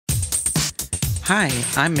Hi,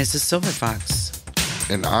 I'm Mrs. Silverfox.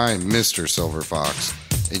 And I'm Mr. Silver Fox,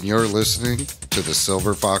 and you're listening to the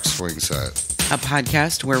Silverfoxswingset, A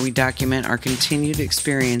podcast where we document our continued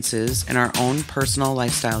experiences in our own personal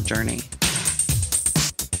lifestyle journey.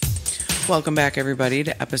 Welcome back, everybody,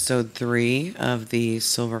 to episode 3 of the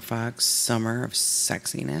Silver Fox Summer of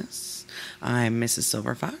Sexiness. I'm Mrs.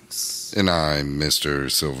 Silver Fox. and I'm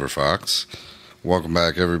Mr. Silver Fox. Welcome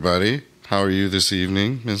back, everybody. How are you this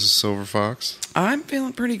evening, Mrs. Silver Fox? I'm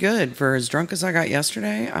feeling pretty good. For as drunk as I got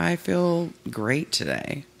yesterday, I feel great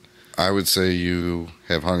today. I would say you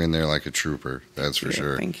have hung in there like a trooper, that's for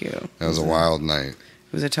sure. Thank you. That was a wild night.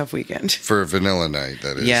 It was a tough weekend. For a vanilla night,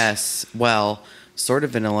 that is. Yes. Well, sort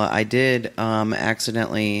of vanilla. I did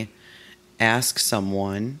accidentally ask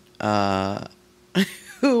someone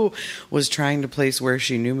who was trying to place where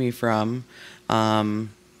she knew me from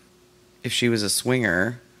if she was a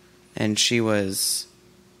swinger, and she was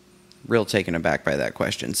real taken aback by that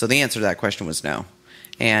question. So the answer to that question was no.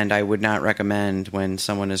 And I would not recommend when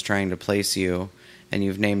someone is trying to place you and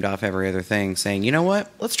you've named off every other thing saying, you know what,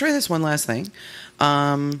 let's try this one last thing.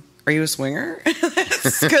 Are you a swinger?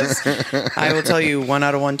 Because I will tell you 1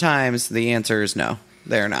 out of 1 times the answer is no,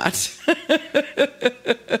 they're not.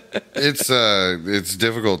 It's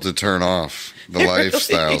difficult to turn off the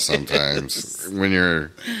lifestyle really sometimes. When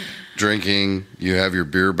you're drinking, you have your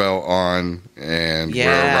beer belt on, and we're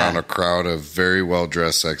around a crowd of very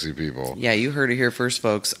well-dressed, sexy people. Yeah, you heard it here first,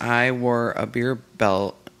 folks. I wore a beer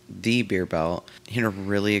belt in a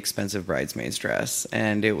really expensive bridesmaid's dress,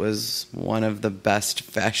 and it was one of the best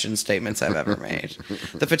fashion statements I've ever made.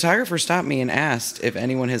 The photographer stopped me and asked if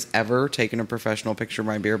anyone has ever taken a professional picture of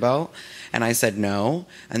my beer belt, and I said no,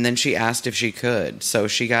 and then she asked if she could. So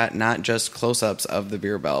she got not just close-ups of the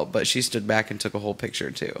beer belt, but she stood back and took a whole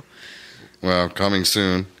picture too. Well, coming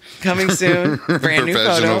soon. Brand new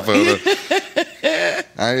Professional photo.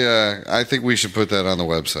 I think we should put that on the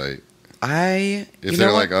website. If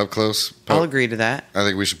they're like up close, I'll agree to that. I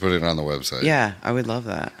think we should put it on the website. Yeah, I would love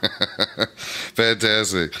that.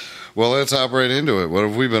 Fantastic. Well, let's hop right into it. What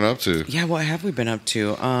have we been up to? Yeah, what have we been up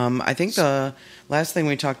to? I think the last thing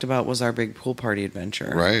we talked about was our big pool party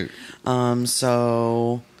adventure. Right.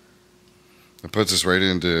 So It puts us right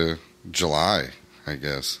into July, I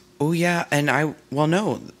guess. Oh, yeah, yeah,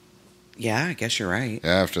 I guess you're right.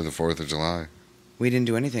 After the 4th of July. We didn't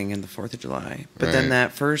do anything in the 4th of July. But Right.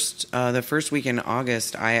 then the first week in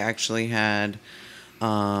August, I actually had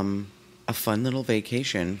a fun little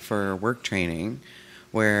vacation for work training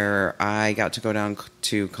where I got to go down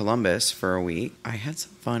to Columbus for a week. I had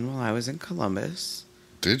some fun while I was in Columbus.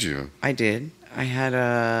 Did you? I did. I had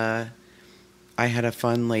a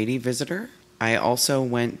fun lady visitor. I also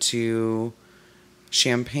went to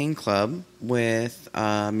Champagne Club with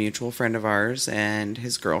a mutual friend of ours and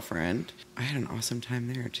his girlfriend. I had an awesome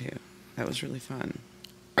time there too. That was really fun.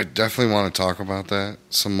 I definitely want to talk about that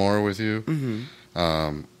some more with you.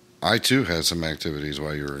 Mm-hmm. I too had some activities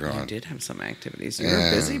while you were gone. You did have some activities. You're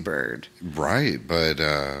a busy bird. Right, but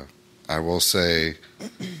I will say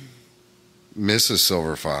Mrs.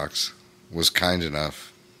 Silver Fox was kind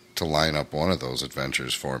enough to line up one of those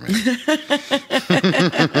adventures for me.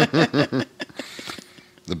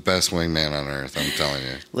 The best wingman on earth, I'm telling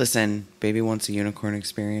you. Listen, baby wants a unicorn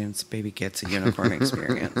experience. Baby gets a unicorn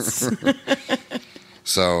experience.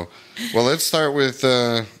 So, well, let's start with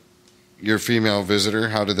your female visitor.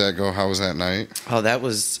 How did that go? How was that night? Oh, that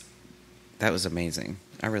was amazing.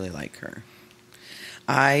 I really like her.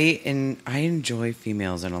 I enjoy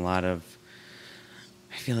females in I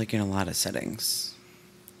feel like in a lot of settings.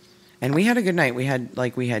 And we had a good night. We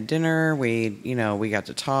had dinner. We got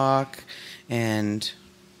to talk, and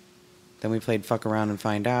then we played fuck around and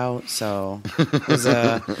find out. So it was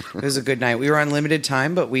a good night. We were on limited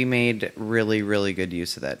time, but we made really, really good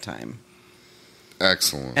use of that time.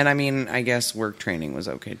 Excellent. And I mean, I guess work training was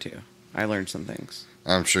okay too. I learned some things.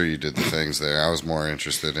 I'm sure you did the things there. I was more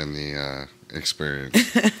interested in the experience.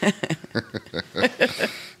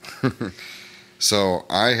 So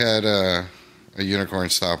I had a unicorn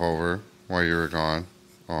stopover while you were gone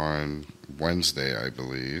on Wednesday, I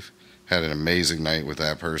believe. Had an amazing night with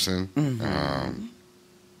that person. Mm-hmm.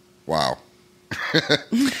 Wow.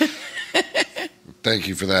 Thank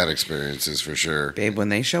you for that experiences for sure. Babe, when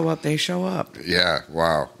they show up, they show up. Yeah,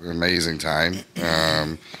 wow. Amazing time.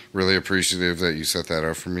 Really appreciative that you set that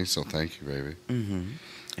up for me, so thank you, baby. Mm-hmm.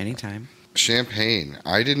 Anytime. Champagne.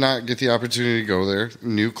 I did not get the opportunity to go there.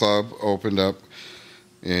 New club opened up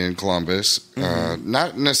in Columbus. Mm-hmm.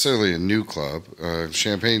 Not necessarily a new club.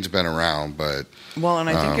 Champagne's been around, but... Well, and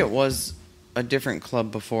I think it was a different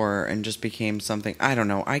club before and just became something... I don't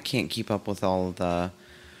know. I can't keep up with all of the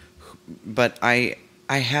but I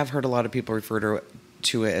have heard a lot of people refer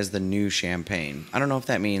to it as the new Champagne. I don't know if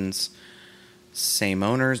that means same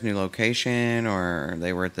owners, new location, or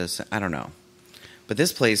they were at this. I don't know. But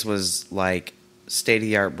this place was like state of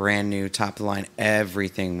the art, brand new, top of the line.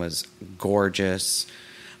 Everything was gorgeous.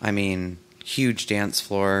 I mean, huge dance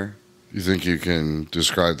floor. You think you can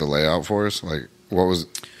describe the layout for us? Like, what was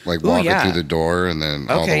like walking through the door and then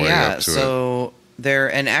all the way up to it? So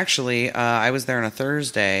there, and actually, I was there on a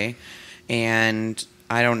Thursday, and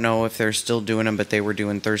I don't know if they're still doing them, but they were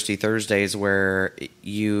doing Thirsty Thursdays where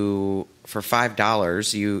you, for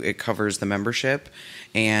 $5, it covers the membership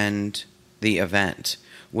and the event.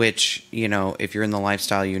 Which, you know, if you're in the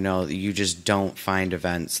lifestyle, you know, you just don't find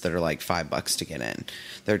events that are like $5 to get in.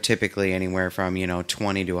 They're typically anywhere from, you know,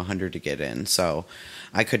 20 to 100 to get in. So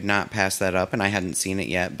I could not pass that up, and I hadn't seen it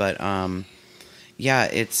yet. But yeah,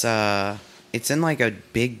 it's in like a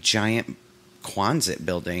big giant Quonset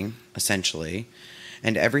building essentially,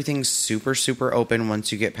 and everything's super super open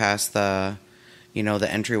once you get past the, you know, the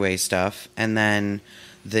entryway stuff, and then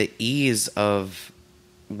the ease of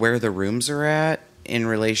where the rooms are at in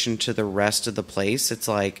relation to the rest of the place. It's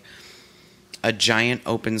like a giant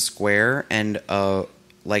open square and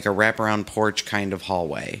like a wraparound porch kind of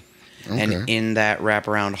hallway. Okay. And in that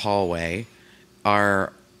wraparound hallway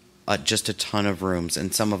are just a ton of rooms,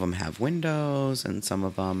 and some of them have windows and some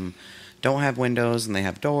of them don't have windows, and they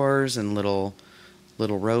have doors and little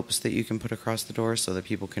ropes that you can put across the door so that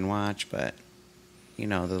people can watch, but you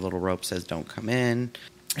know, the little rope says don't come in.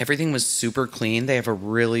 Everything was super clean. They have a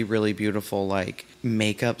really, really beautiful, like,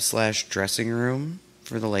 makeup/dressing room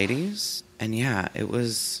for the ladies. And yeah, it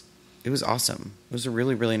was awesome. It was a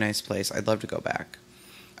really, really nice place. I'd love to go back.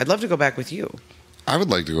 I'd love to go back with you. I would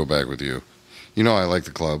like to go back with you. You know, I like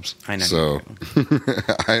the clubs. I know. So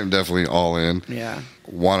I am definitely all in. Yeah.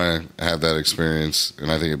 Want to have that experience, and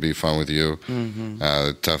I think it'd be fun with you. Mm-hmm.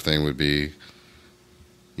 The tough thing would be,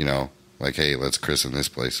 you know, like, hey, let's christen this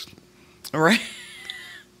place. Right.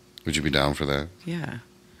 Would you be down for that? Yeah.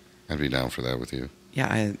 I'd be down for that with you.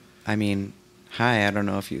 Yeah, I mean, hi, I don't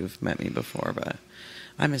know if you've met me before, but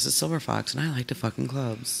I'm Mrs. Silverfox, and I like to fucking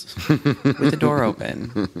clubs with the door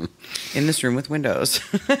open in this room with windows.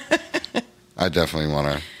 I definitely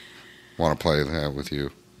want to play that with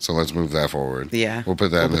you. So let's move that forward. Yeah. We'll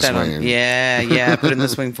put that in the swing. Yeah, put it in the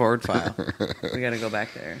swing forward file. We got to go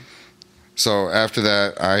back there. So after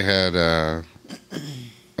that, I had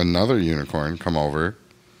another unicorn come over.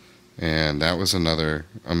 And that was another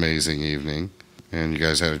amazing evening. And you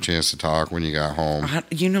guys had a chance to talk when you got home.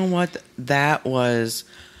 You know what? That was...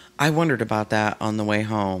 I wondered about that on the way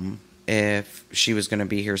home, if she was going to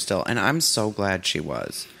be here still. And I'm so glad she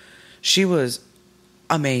was. She was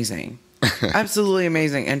amazing. Absolutely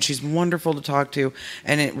amazing. And she's wonderful to talk to.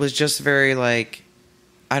 And it was just very, like...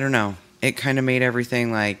 I don't know. It kind of made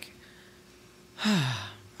everything like...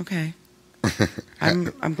 okay.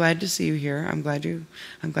 I'm glad to see you here. I'm glad you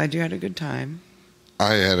had a good time.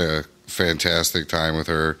 I had a fantastic time with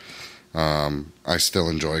her. I still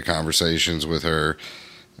enjoy conversations with her.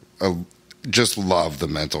 Just love the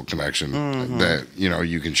mental connection that, you know,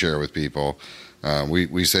 you can share with people.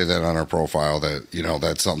 We say that on our profile that, you know,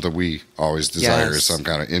 that's something we always desire is some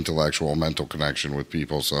kind of intellectual mental connection with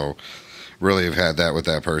people. So really have had that with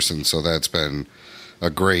that person. So that's been a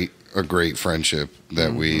great friendship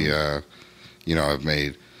that we you know, have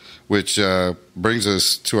made, which brings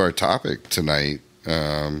us to our topic tonight.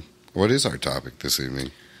 What is our topic this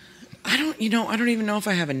evening? I don't even know if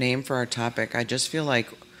I have a name for our topic. I just feel like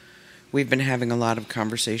we've been having a lot of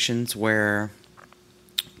conversations where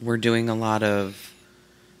we're doing a lot of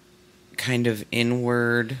kind of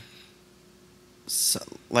inward,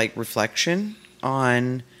 like, reflection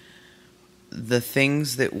on the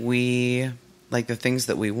things that we, like, the things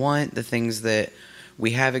that we want, the things that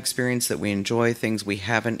we have experienced that we enjoy, things we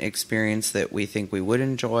haven't experienced that we think we would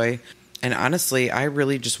enjoy. And honestly, I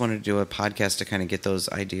really just wanted to do a podcast to kind of get those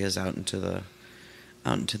ideas out into the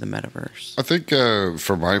metaverse. I think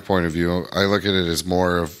from my point of view, I look at it as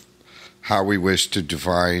more of how we wish to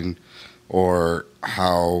define or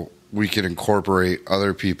how we can incorporate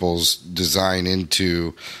other people's design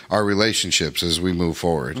into our relationships as we move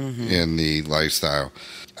forward in the lifestyle.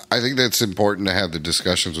 I think that's important to have the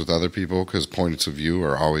discussions with other people because points of view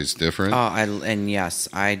are always different. And yes,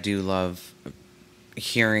 I do love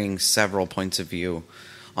hearing several points of view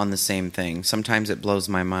on the same thing. Sometimes it blows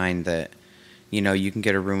my mind that, you know, you can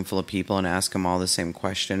get a room full of people and ask them all the same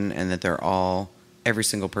question and that every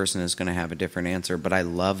single person is going to have a different answer. But I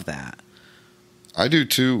love that. I do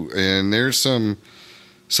too. And there's some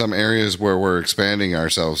areas where we're expanding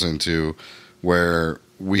ourselves into where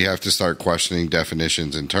we have to start questioning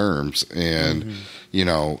definitions and terms, and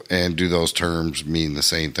and do those terms mean the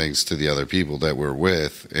same things to the other people that we're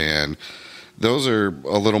with? And those are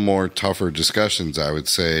a little more tougher discussions, I would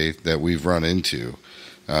say, that we've run into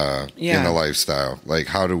in the lifestyle. Like,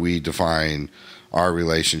 how do we define our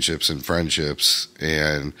relationships and friendships,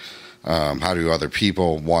 and how do other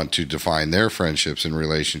people want to define their friendships and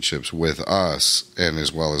relationships with us and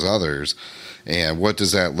as well as others, and what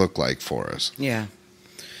does that look like for us? Yeah.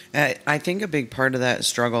 I think a big part of that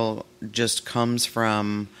struggle just comes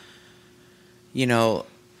from,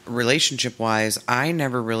 relationship-wise, I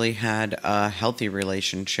never really had a healthy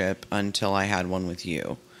relationship until I had one with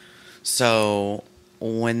you. So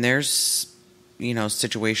when there's,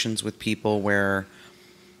 situations with people where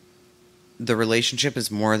the relationship is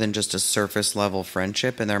more than just a surface level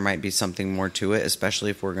friendship, and there might be something more to it, especially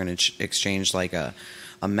if we're going to exchange like a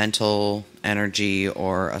mental energy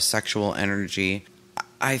or a sexual energy,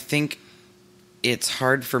 I think it's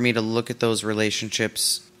hard for me to look at those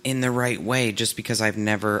relationships in the right way, just because I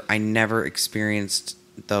never experienced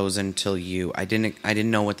those until you. I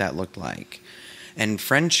didn't know what that looked like. And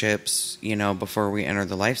friendships, before we entered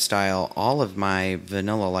the lifestyle, all of my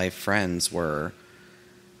vanilla life friends were,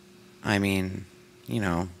 I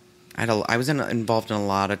was involved in a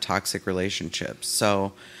lot of toxic relationships.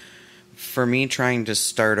 So for me, trying to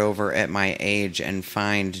start over at my age and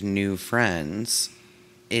find new friends,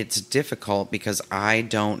 it's difficult because I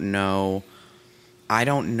don't know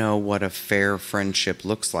what a fair friendship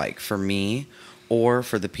looks like for me or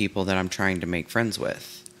for the people that I'm trying to make friends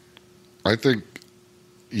with. I think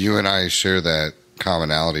you and I share that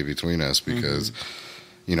commonality between us because,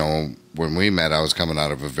 when we met, I was coming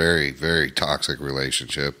out of a very, very toxic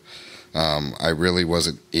relationship. I really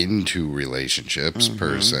wasn't into relationships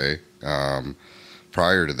per se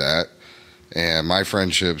prior to that. And my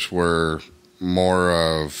friendships were more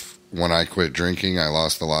of, when I quit drinking, I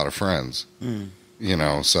lost a lot of friends.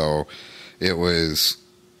 So it was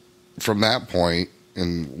from that point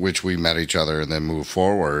in which we met each other and then moved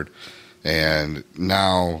forward. And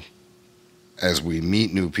now, as we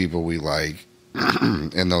meet new people we like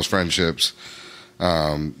in those friendships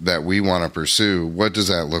that we want to pursue, what does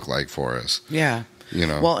that look like for us? Yeah.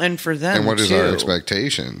 Well, and for them, and what is too, our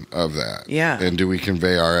expectation of that? Yeah. And do we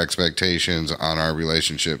convey our expectations on our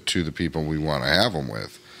relationship to the people we want to have them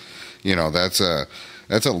with? That's a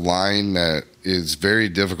line that is very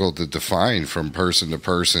difficult to define from person to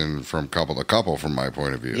person, from couple to couple, from my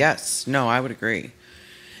point of view. Yes. No, I would agree.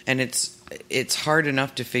 And it's hard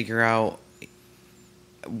enough to figure out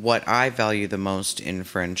what I value the most in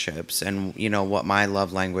friendships, and what my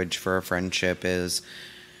love language for a friendship is,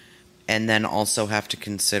 and then also have to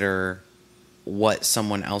consider what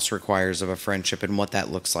someone else requires of a friendship and what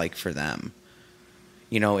that looks like for them.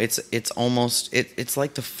 It's almost it's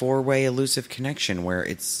like the four-way elusive connection, where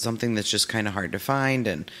it's something that's just kind of hard to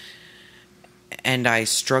find, and I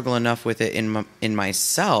struggle enough with it in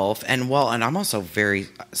myself, and I'm also very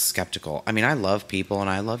skeptical. I mean, I love people and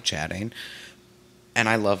I love chatting, and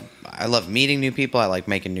I love meeting new people. I like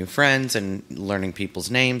making new friends and learning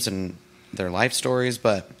people's names and their life stories,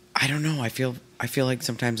 but I don't know. I feel like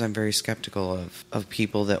sometimes I'm very skeptical of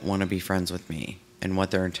people that want to be friends with me and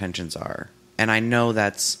what their intentions are. And I know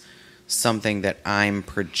that's something that I'm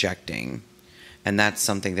projecting, and that's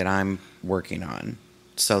something that I'm working on.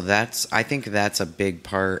 So I think that's a big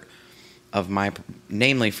part of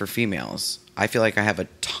namely for females. I feel like I have a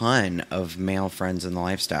ton of male friends in the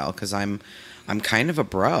lifestyle because I'm kind of a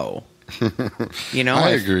bro.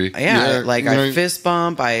 I agree. Yeah, I fist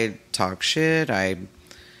bump, I talk shit, I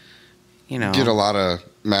get a lot of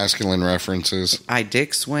masculine references. I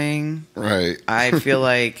dick swing. Right. I feel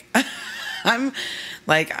like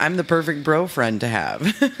I'm the perfect bro friend to have.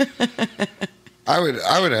 I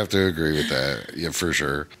would have to agree with that, yeah, for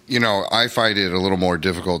sure. I find it a little more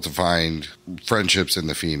difficult to find friendships in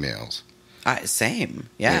the females. Same,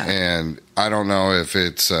 yeah. And I don't know if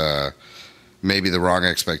it's maybe the wrong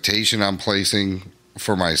expectation I'm placing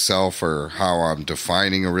for myself or how I'm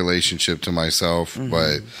defining a relationship to myself,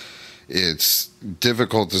 but it's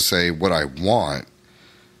difficult to say what I want,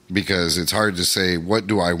 because it's hard to say what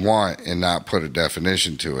do I want and not put a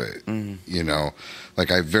definition to it.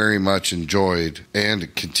 I very much enjoyed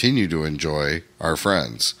and continue to enjoy our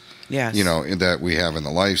friends. Yes. That we have in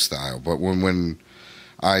the lifestyle. But when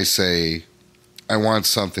I say I want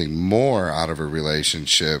something more out of a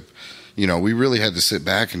relationship, we really had to sit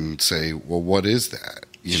back and say, well, what is that?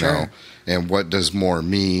 Sure. And what does more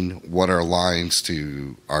mean? What are lines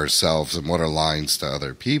to ourselves and what are lines to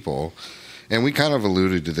other people? And we kind of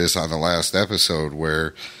alluded to this on the last episode,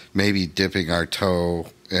 where maybe dipping our toe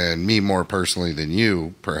and me more personally than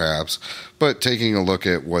you, perhaps, but taking a look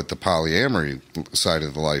at what the polyamory side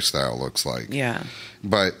of the lifestyle looks like. Yeah.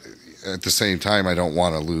 But at the same time, I don't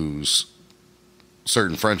want to lose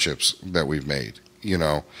certain friendships that we've made, you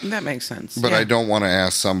know. That makes sense. But yeah. I don't want to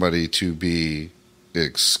ask somebody to be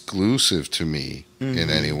exclusive to me in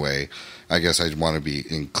any way. I guess I'd want to be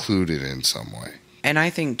included in some way. And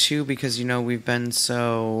I think, too, because, we've been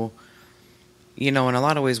so, in a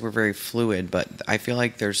lot of ways we're very fluid, but I feel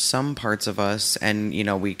like there's some parts of us, and,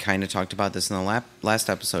 we kind of talked about this in the last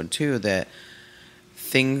episode, too, that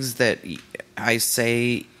things that I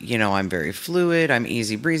say, I'm very fluid, I'm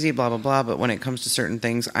easy breezy, blah, blah, blah, but when it comes to certain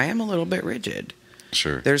things, I am a little bit rigid.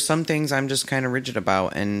 Sure. There's some things I'm just kind of rigid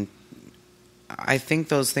about, and I think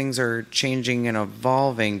those things are changing and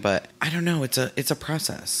evolving, but I don't know, it's a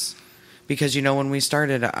process. Because, when we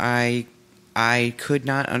started, I could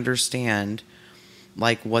not understand,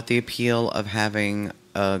 like, what the appeal of having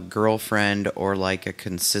a girlfriend or, like, a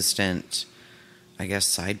consistent, I guess,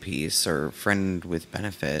 side piece or friend with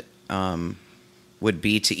benefit would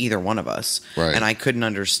be to either one of us. Right. And I couldn't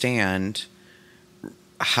understand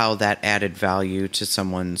how that added value to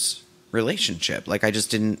someone's relationship. Like, I just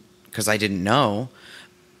didn't, because I didn't know.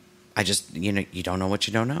 I just, you don't know what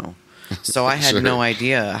you don't know. So I had Sure. no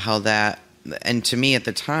idea how that, and to me at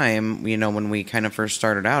the time, when we kind of first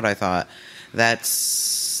started out, I thought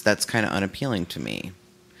that's kind of unappealing to me.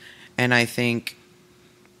 And I think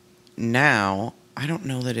now, I don't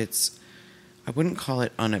know that I wouldn't call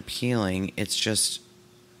it unappealing. It's just,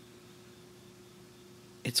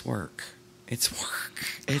 it's work. It's work.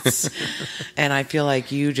 And I feel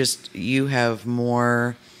like you have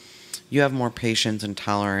more patience and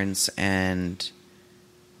tolerance and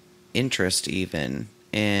interest even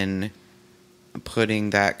in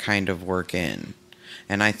putting that kind of work in.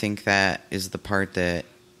 And I think that is the part that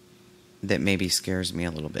maybe scares me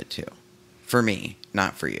a little bit too. For me,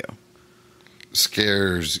 not for you.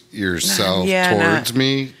 Scares yourself towards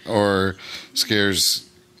me, or scares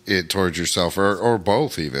it towards yourself, or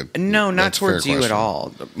both even? No, not That's a fair towards you at question.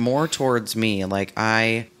 all. More towards me. Like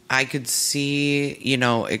I could see,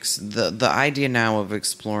 the idea now of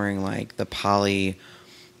exploring like the poly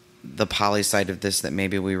side of this that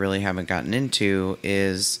maybe we really haven't gotten into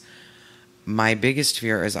is my biggest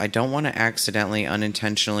fear is I don't want to accidentally,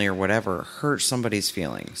 unintentionally, or whatever hurt somebody's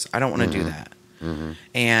feelings. I don't want to do that. Mm-hmm.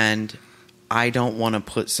 And I don't want to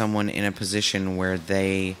put someone in a position where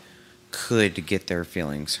they could get their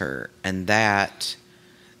feelings hurt. And that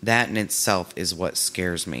in itself is what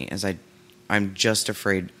scares me, is I'm just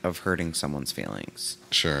afraid of hurting someone's feelings.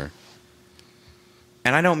 Sure.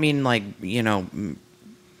 And I don't mean like,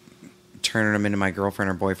 turning them into my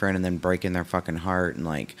girlfriend or boyfriend and then breaking their fucking heart. And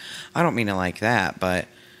like, I don't mean it like that, but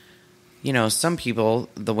some people,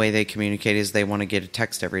 the way they communicate is they want to get a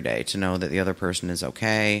text every day to know that the other person is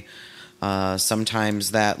okay.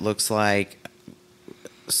 Sometimes that looks like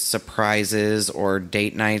surprises or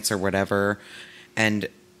date nights or whatever. And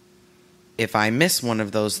if I miss one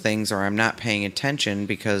of those things or I'm not paying attention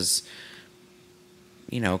because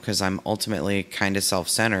I'm ultimately kind of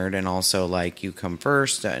self-centered and also like you come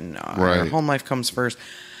first and our home life comes first,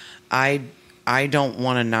 I don't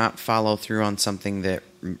want to not follow through on something that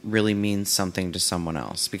really means something to someone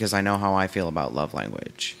else because I know how I feel about love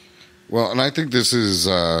language. Well, and I think this is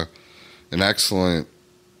an excellent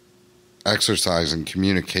exercise in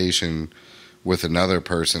communication with another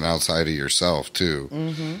person outside of yourself too.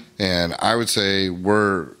 Mm-hmm. And I would say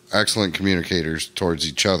we're excellent communicators towards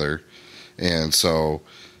each other. And so,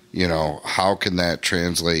 how can that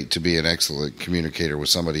translate to be an excellent communicator with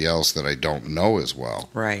somebody else that I don't know as well?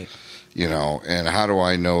 Right. And how do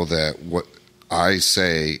I know that what I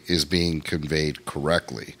say is being conveyed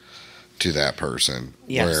correctly to that person?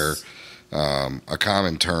 Yes. Where a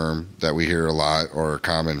common term that we hear a lot or a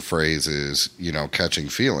common phrase is, catching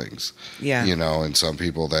feelings. Yeah. And some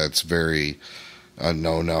people that's very a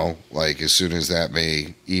no. Like as soon as that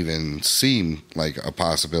may even seem like a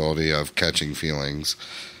possibility of catching feelings,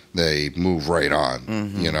 they move right on.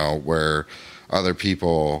 Mm-hmm. Where other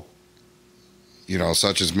people,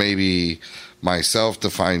 such as maybe myself,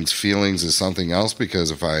 defines feelings as something else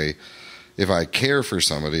because if I care for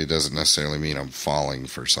somebody, it doesn't necessarily mean I'm falling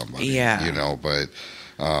for somebody. Yeah. But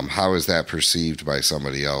how is that perceived by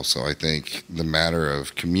somebody else? So I think the matter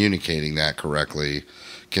of communicating that correctly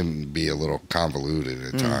can be a little convoluted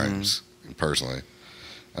at times, personally.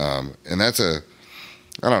 And that's a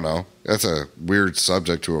weird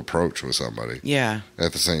subject to approach with somebody. Yeah.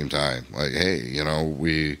 At the same time. Like, hey,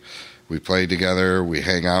 we play together, we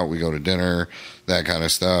hang out, we go to dinner, that kind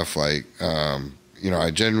of stuff. Like,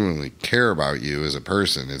 I genuinely care about you as a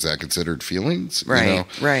person. Is that considered feelings? Right,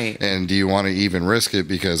 right. And do you want to even risk it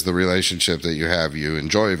because the relationship that you have, you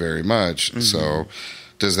enjoy very much? Mm-hmm. So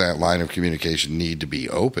does that line of communication need to be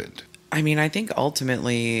opened? I mean, I think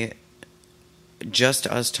ultimately just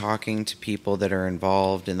us talking to people that are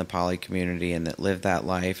involved in the poly community and that live that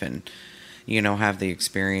life and, have the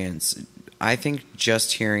experience, I think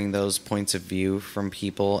just hearing those points of view from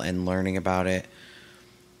people and learning about it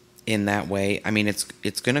in that way, I mean, it's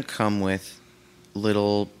going to come with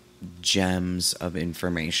little gems of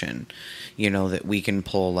information, that we can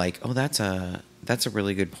pull like, oh, that's a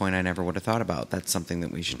really good point I never would have thought about. That's something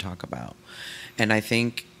that we should talk about. And I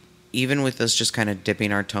think even with us just kind of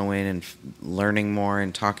dipping our toe in and learning more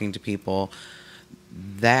and talking to people,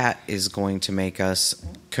 that is going to make us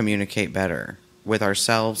communicate better with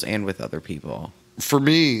ourselves and with other people. For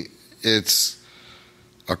me, it's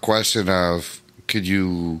a question of, could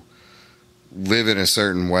you live in a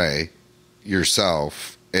certain way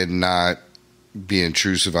yourself and not be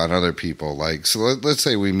intrusive on other people? Like, so let's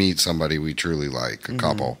say we meet somebody we truly like, a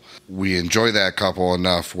couple. We enjoy that couple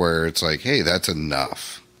enough where it's like, hey, that's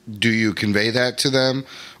enough. Do you convey that to them,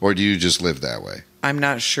 or do you just live that way? I'm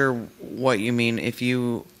not sure what you mean.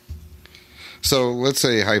 So let's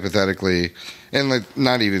say hypothetically, and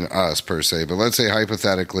not even us per se, but let's say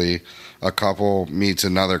hypothetically a couple meets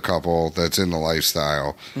another couple that's in the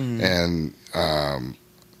lifestyle, and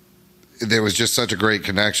there was just such a great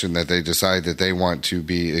connection that they decide that they want to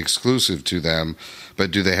be exclusive to them,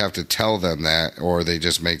 but do they have to tell them that, or they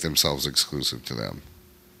just make themselves exclusive to them?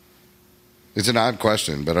 It's an odd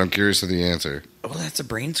question, but I'm curious of the answer. Well, that's a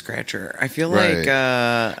brain scratcher. I feel like...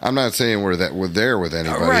 I'm not saying we're there with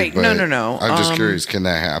anybody. Right, but no. I'm just curious, can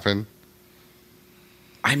that happen?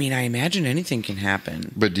 I mean, I imagine anything can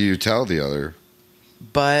happen. But do you tell the other?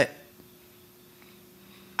 But...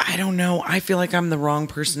 I don't know. I feel like I'm the wrong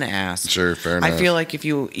person to ask. Sure, fair enough. I feel like if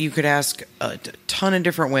you could ask a ton of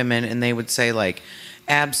different women and they would say, like,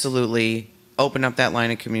 absolutely open up that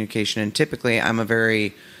line of communication. And typically I'm a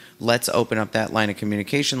very... let's open up that line of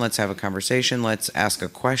communication. Let's have a conversation. Let's ask a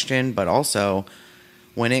question. But also,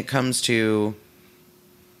 when it comes to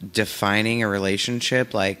defining a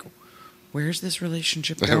relationship, like, where's this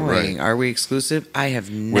relationship going? Right. Are we exclusive? I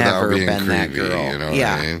have never been that girl.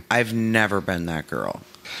 Yeah, I mean? I've never been that girl.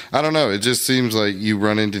 I don't know. It just seems like you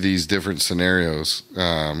run into these different scenarios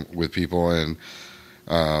with people, and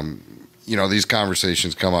these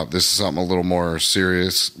conversations come up. This is something a little more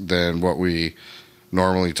serious than what we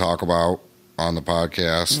normally talk about on the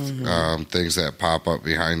podcast, things that pop up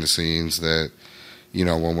behind the scenes that,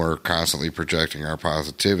 when we're constantly projecting our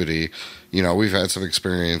positivity, we've had some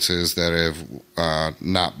experiences that have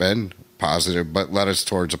not been positive, but led us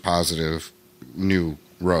towards a positive new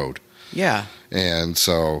road. Yeah. And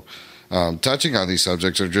so touching on these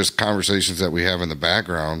subjects are just conversations that we have in the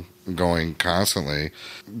background going constantly,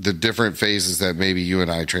 the different phases that maybe you and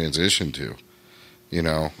I transition to,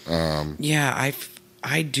 Yeah,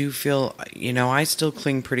 I do feel, I still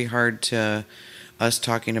cling pretty hard to us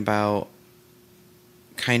talking about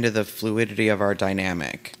kind of the fluidity of our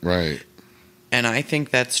dynamic. Right. And I think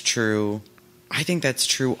that's true. I think that's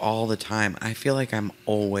true all the time. I feel like I'm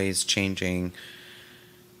always changing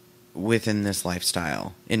within this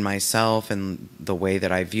lifestyle, in myself and the way that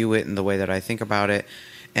I view it and the way that I think about it.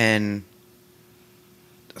 And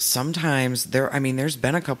sometimes there's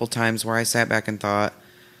been a couple times where I sat back and thought,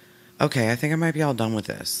 okay, I think I might be all done with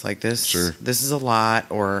this. Like this, sure. This is a lot,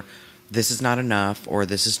 or this is not enough, or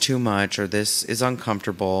this is too much, or this is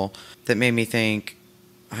uncomfortable. That made me think,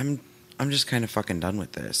 I'm just kind of fucking done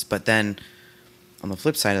with this. But then, on the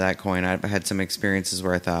flip side of that coin, I've had some experiences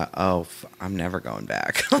where I thought, oh, I'm never going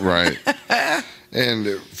back. Right.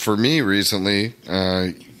 And for me recently,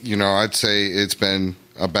 I'd say it's been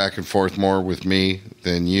a back and forth more with me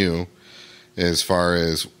than you, as far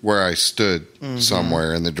as where I stood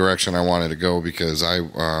somewhere in the direction I wanted to go, because I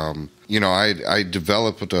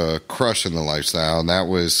developed a crush in the lifestyle, and that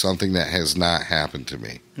was something that has not happened to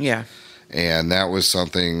me. Yeah. And that was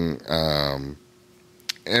something,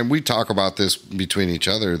 and we talk about this between each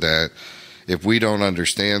other, that if we don't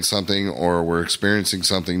understand something or we're experiencing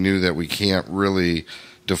something new that we can't really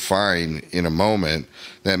define in a moment,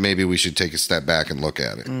 that maybe we should take a step back and look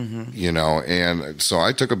at it, and so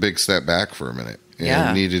I took a big step back for a minute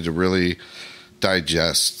and needed to really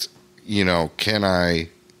digest, can I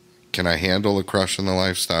handle a crush in the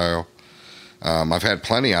lifestyle? I've had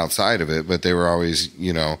plenty outside of it, but they were always,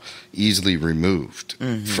 easily removed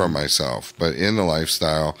from myself. But in the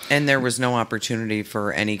lifestyle, and there was no opportunity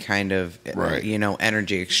for any kind of, right.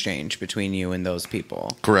 Energy exchange between you and those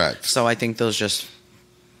people. Correct. So I think those just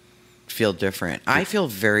feel different. I feel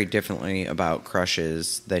very differently about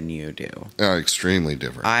crushes than you do. Extremely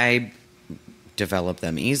different. I develop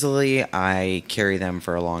them easily. I carry them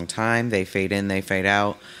for a long time. They fade in, they fade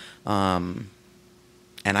out.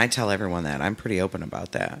 And I tell everyone that. I'm pretty open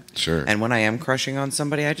about that. Sure. And when I am crushing on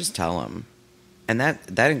somebody, I just tell them. And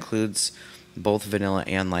that includes both vanilla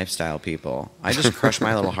and lifestyle people. I just crush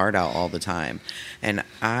my little heart out all the time. And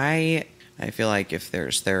I feel like if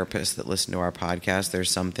there's therapists that listen to our podcast,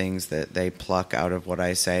 there's some things that they pluck out of what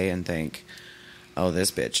I say and think, oh,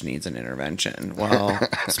 this bitch needs an intervention. Well,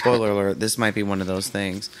 spoiler alert, this might be one of those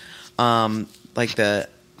things. Like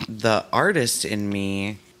the artist in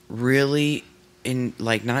me really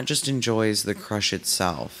not just enjoys the crush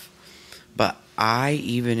itself, but I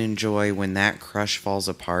even enjoy when that crush falls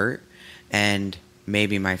apart and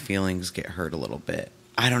maybe my feelings get hurt a little bit.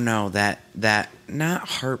 I don't know, that not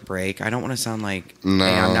heartbreak. I don't want to sound like, no,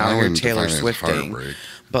 hey, I'm now here Taylor Swifting,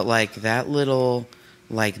 but like that little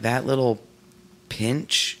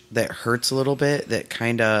pinch that hurts a little bit, that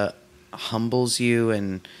kind of humbles you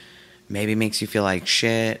and maybe makes you feel like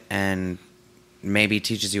shit and maybe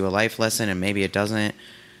teaches you a life lesson and maybe it doesn't.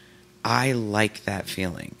 I like that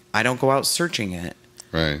feeling. I don't go out searching it.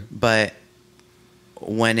 Right. But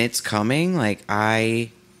when it's coming, like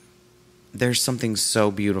there's something so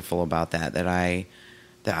beautiful about that I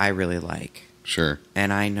really like. Sure.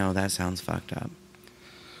 And I know that sounds fucked up.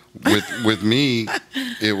 With me,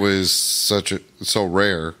 it was so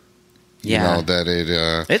rare, you know, that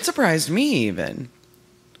it surprised me even.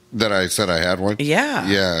 That I said I had one? Yeah.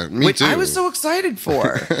 Yeah, me too. I was so excited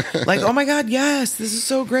for. Like, oh my God, yes, this is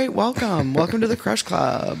so great. Welcome to the Crush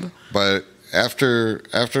Club. But after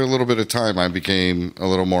a little bit of time, I became a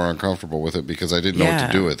little more uncomfortable with it because I didn't know what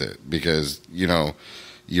to do with it. Because, you know,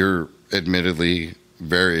 you're admittedly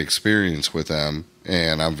very experienced with them,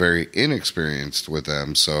 and I'm very inexperienced with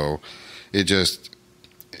them. So it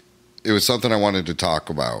was something I wanted to talk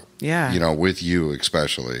about. Yeah. You know, with you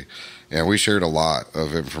especially. And we shared a lot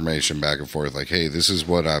of information back and forth. Like, hey, this is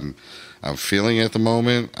what I'm feeling at the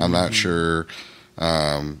moment. I'm not sure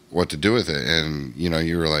what to do with it. And, you know,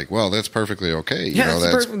 you were like, well, that's perfectly okay. You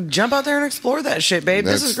know, jump out there and explore that shit, babe.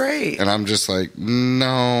 This is great. And I'm just like,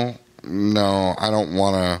 no, I don't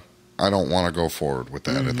want to go forward with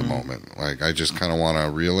that at the moment. Like, I just kind of want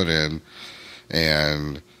to reel it in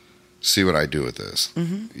and see what I do with this,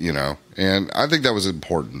 you know? And I think that was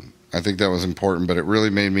important. But it really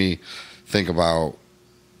made me think about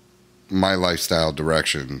my lifestyle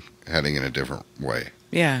direction heading in a different way.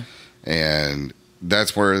 Yeah. And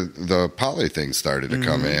that's where the poly thing started to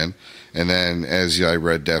come in. And then as I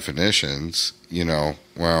read definitions, you know,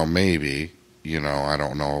 well, maybe, you know, I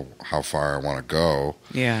don't know how far I want to go.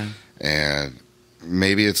 Yeah. And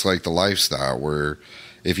maybe it's like the lifestyle where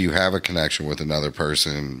if you have a connection with another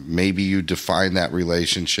person, maybe you define that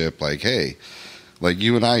relationship like, hey, like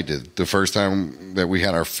you and I did the first time that we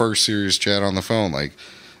had our first serious chat on the phone. Like,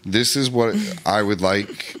 this is what I would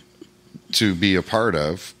like to be a part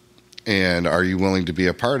of, and are you willing to be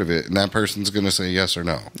a part of it? And that person's going to say yes or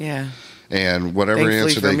no. Yeah. And whatever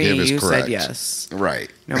answer they give is correct. You said yes.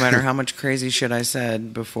 Right. No matter how much crazy shit I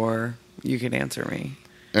said before you could answer me.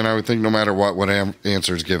 And I would think no matter what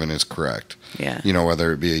answer is given is correct. Yeah. You know,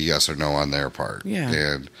 whether it be a yes or no on their part. Yeah.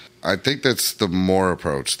 And I think that's the more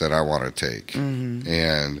approach that I want to take.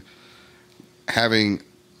 And having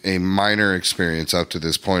a minor experience up to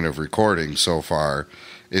this point of recording so far,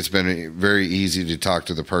 it's been very easy to talk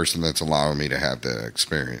to the person that's allowing me to have that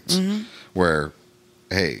experience. Where,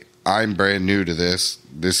 hey, I'm brand new to this.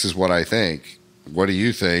 This is what I think. What do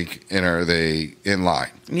you think? And are they in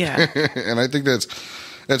line? Yeah. And I think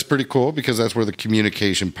that's pretty cool because that's where the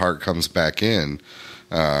communication part comes back in.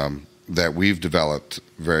 That we've developed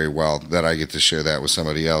very well, that I get to share that with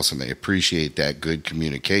somebody else and they appreciate that good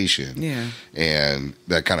communication. Yeah. And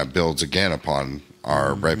that kind of builds again upon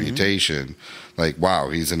our reputation. Like, wow,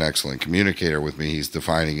 he's an excellent communicator with me. He's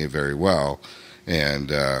defining it very well.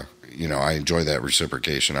 And, you know, I enjoy that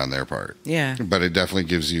reciprocation on their part. Yeah. But it definitely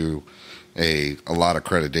gives you a lot of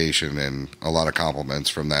accreditation and a lot of compliments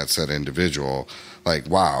from that said individual. Like,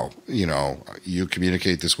 wow, you know, you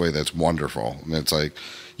communicate this way. That's wonderful. And it's like,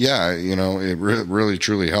 yeah, you know, it really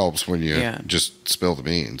truly helps when you just spill the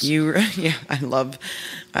beans. I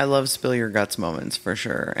love spill your guts moments for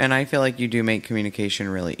sure. And I feel like you do make communication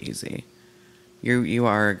really easy. You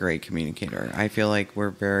are a great communicator. I feel like we're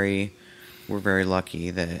very lucky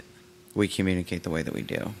that we communicate the way that we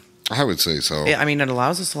do. I would say so. I mean, it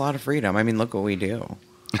allows us a lot of freedom. I mean, look what we do.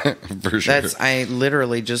 For sure. I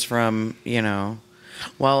literally just from, you know,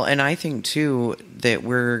 well, and I think too that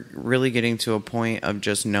we're really getting to a point of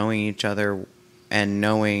just knowing each other and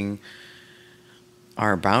knowing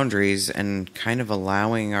our boundaries and kind of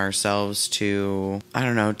allowing ourselves to, I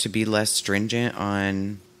don't know, to be less stringent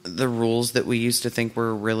on the rules that we used to think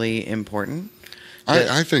were really important.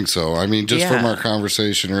 I think so. I mean, just from Yeah. our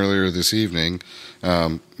conversation earlier this evening,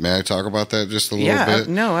 may I talk about that just a little Yeah, bit?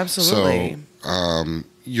 no, absolutely. So,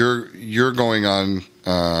 you're going on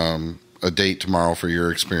a date tomorrow for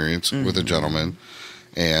your experience with a gentleman,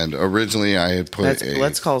 and originally I had put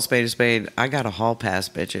Let's call a spade a spade. I got a hall pass,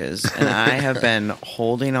 bitches, and I have been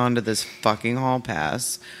holding on to this fucking hall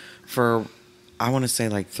pass for, I want to say,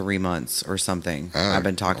 like 3 months or something. I've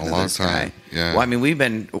been talking to this guy. Yeah. Well, I mean,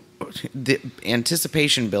 the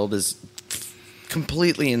anticipation build is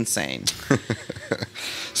completely insane.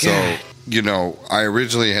 So, God. you know, I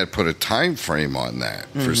originally had put a time frame on that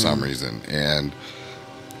for some reason, and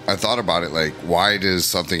I thought about it like, why does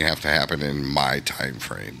something have to happen in my time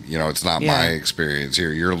frame? You know, it's not my experience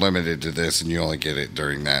here. You're limited to this, and you only get it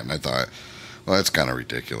during that. And I thought, well, that's kind of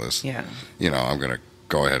ridiculous. Yeah. You know, I'm going to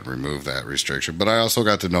go ahead and remove that restriction. But I also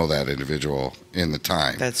got to know that individual in the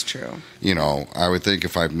time. That's true. You know, I would think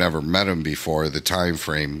if I've never met him before, the time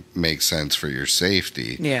frame makes sense for your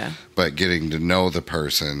safety. Yeah. But getting to know the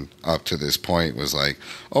person up to this point was like,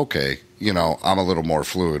 okay, you know, I'm a little more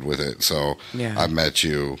fluid with it. So Yeah. I've met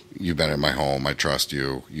you. You've been in my home. I trust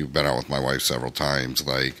you. You've been out with my wife several times.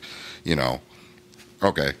 Like, you know,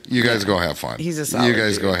 okay, you guys go have fun. He's a solid You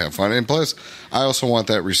guys dude. go have fun. And plus, I also want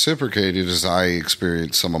that reciprocated as I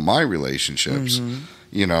experience some of my relationships,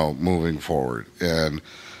 you know, moving forward. And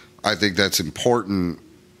I think that's important.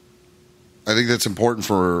 I think that's important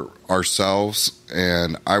for ourselves,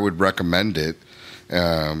 and I would recommend it,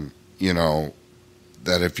 you know,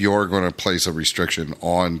 that if you're going to place a restriction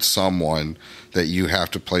on someone, that you have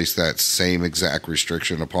to place that same exact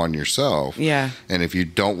restriction upon yourself. Yeah. And if you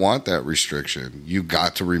don't want that restriction, you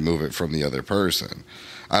got to remove it from the other person.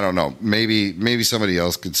 I don't know. Maybe somebody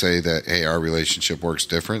else could say that, hey, our relationship works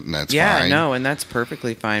different, and that's Yeah, fine. no, and that's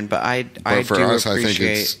perfectly fine. But I for do us, I think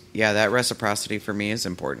appreciate, it's- that reciprocity for me is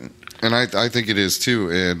important. And I think it is too.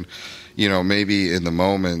 And, you know, maybe in the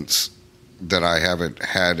moments that I haven't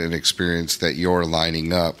had an experience that you're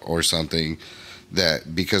lining up or something,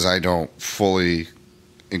 that because I don't fully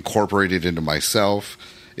incorporate it into myself,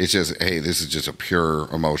 it's just, hey, this is just a pure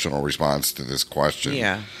emotional response to this question.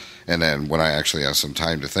 Yeah. And then when I actually have some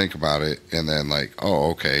time to think about it, and then like, oh,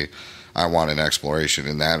 okay, I want an exploration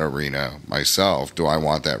in that arena myself. Do I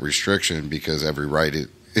want that restriction? Because every right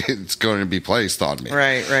it's going to be placed on me.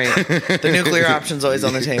 Right. The nuclear option's always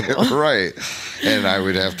on the table. Right. And I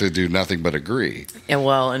would have to do nothing but agree.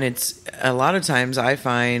 And it's a lot of times I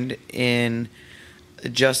find in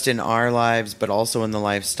our lives, but also in the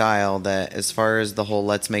lifestyle, that as far as the whole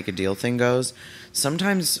let's make a deal thing goes,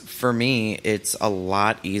 sometimes for me, it's a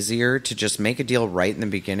lot easier to just make a deal right in the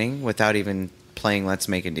beginning without even playing let's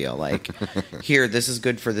make a deal. Like, here, this is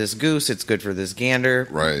good for this goose, it's good for this gander.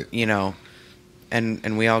 Right. You know,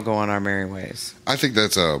 and we all go on our merry ways. I think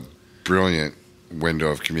that's a brilliant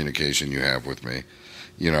window of communication you have with me.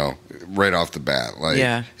 You know, right off the bat. Like,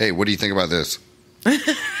 hey, what do you think about this?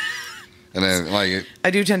 And then, like,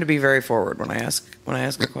 I do tend to be very forward when I ask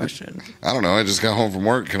a question. I don't know. I just got home from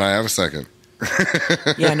work. Can I have a second?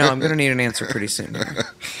 Yeah, no, I'm going to need an answer pretty soon here.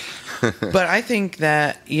 But I think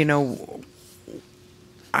that, you know,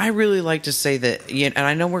 I really like to say that, and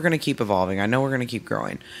I know we're going to keep evolving. I know we're going to keep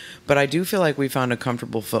growing. But I do feel like we found a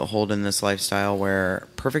comfortable foothold in this lifestyle where,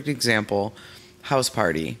 perfect example, house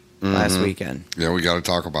party last weekend. Yeah, we got to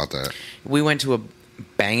talk about that. We went to a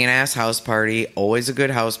banging ass house party. Always a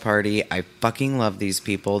good house party. I fucking love these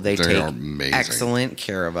people. They They take are amazing. excellent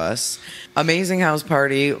care of us. Amazing house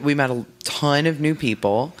party. We met a ton of new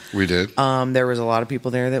people. We did. There was a lot of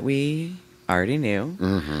people there that we already knew.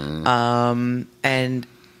 And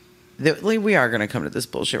we are going to come to this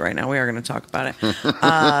bullshit right now. We are going to talk about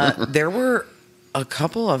it. There were a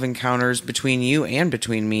couple of encounters between you and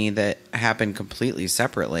between me that happened completely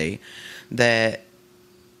separately that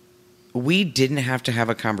we didn't have to have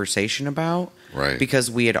a conversation about. Right.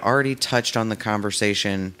 Because we had already touched on the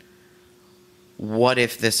conversation. What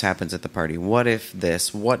if this happens at the party? What if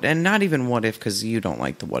this? And not even what if, because you don't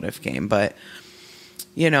like the what if game. But,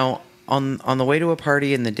 you know, on the way to a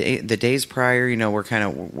party and the days prior, you know, we're kind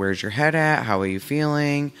of, where's your head at? How are you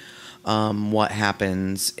feeling? What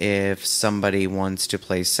happens if somebody wants to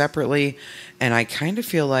play separately? And I kind of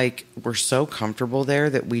feel like we're so comfortable there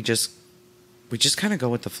that we just kind of go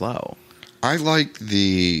with the flow. I like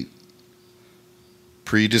the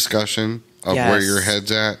pre-discussion of where your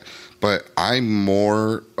head's at, but I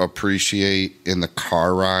more appreciate in the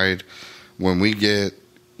car ride when we get,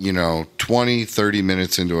 you know, 20, 30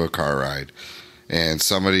 minutes into a car ride and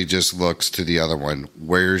somebody just looks to the other one,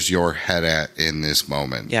 where's your head at in this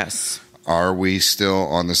moment? Yes. Are we still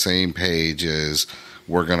on the same page as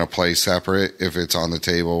we're going to play separate if it's on the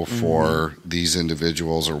table for these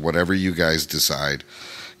individuals or whatever you guys decide?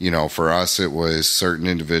 You know, for us, it was certain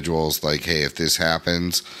individuals like, hey, if this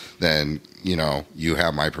happens, then, you know, you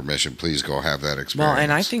have my permission. Please go have that experience. Well,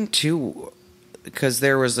 and I think, too, because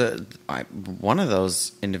there was one of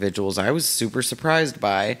those individuals I was super surprised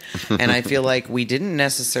by, and I feel like we didn't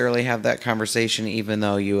necessarily have that conversation, even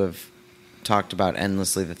though you have talked about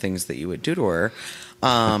endlessly the things that you would do to her.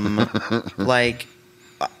 Like,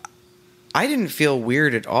 I didn't feel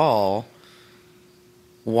weird at all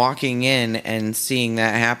walking in and seeing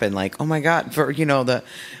that happen. Like, oh my God, for, you know,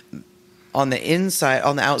 on the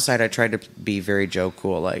outside, I tried to be very Joe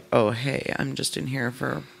Cool, like, oh, hey, I'm just in here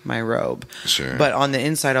for my robe. Sure. But on the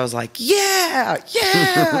inside, I was like, yeah,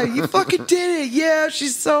 you fucking did it. Yeah,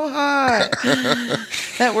 she's so hot.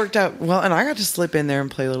 That worked out well, and I got to slip in there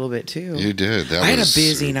and play a little bit, too. You did. I had a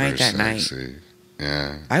busy night that night.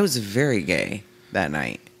 Yeah. I was very gay that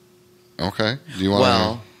night. Okay. Do you want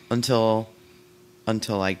Well, until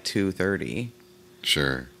like 2:30.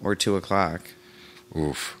 Sure. Or 2 o'clock.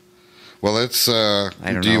 Oof. Well, let's. I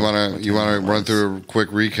don't do you know want to run through a quick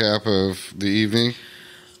recap of the evening?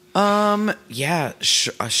 Yeah,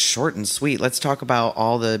 short and sweet. Let's talk about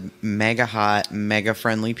all the mega hot, mega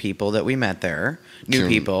friendly people that we met there. New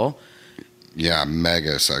people. Yeah,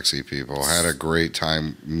 mega sexy people. Had a great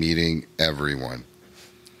time meeting everyone.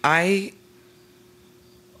 Oh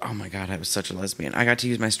my God, I was such a lesbian. I got to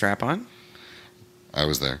use my strap-on. I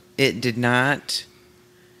was there. It did not.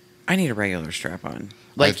 I need a regular strap-on.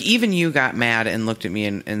 Like, even you got mad and looked at me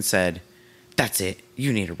and said, that's it.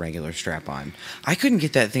 You need a regular strap-on. I couldn't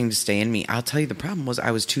get that thing to stay in me. I'll tell you, the problem was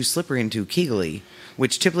I was too slippery and too kegely,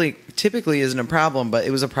 which typically isn't a problem, but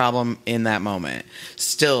it was a problem in that moment.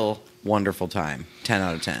 Still, wonderful time. 10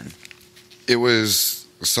 out of 10. It was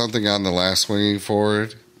something on the last swinging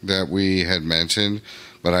forward that we had mentioned,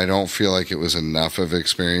 but I don't feel like it was enough of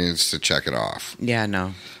experience to check it off. Yeah,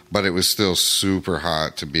 no. But it was still super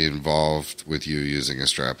hot to be involved with you using a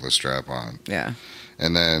strapless strap-on. Yeah.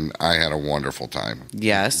 And then I had a wonderful time.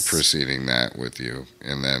 Yes. Preceding that with you.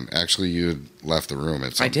 And then actually you had left the room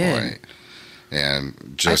at some point. I did.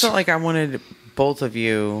 And I felt like I wanted both of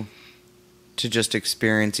you to just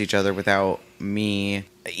experience each other without me.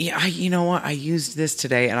 Yeah, you know what? I used this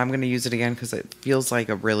today, and I'm going to use it again because it feels like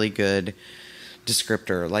a really good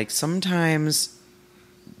descriptor. Like, sometimes,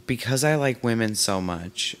 because I like women so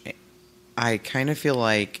much, I kind of feel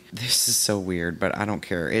like, this is so weird, but I don't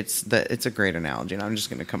care. It's a great analogy, and I'm just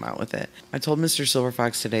going to come out with it. I told Mr.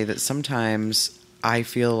 Silverfox today that sometimes I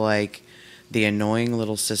feel like the annoying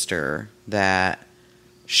little sister that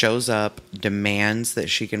shows up, demands that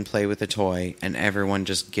she can play with a toy, and everyone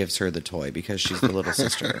just gives her the toy because she's the little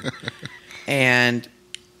sister. And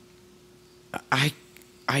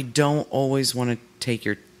I don't always want to take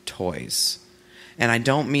your toys. And I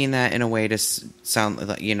don't mean that in a way to sound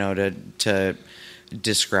like, you know, to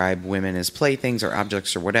describe women as playthings or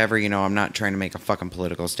objects or whatever. You know, I'm not trying to make a fucking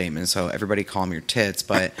political statement, so everybody call them your tits.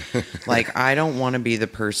 But, like, I don't want to be the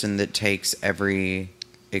person that takes every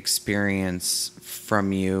experience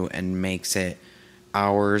from you and makes it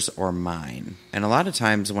ours or mine. And a lot of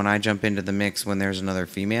times when I jump into the mix when there's another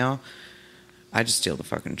female, I just steal the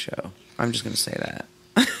fucking show. I'm just going to say that.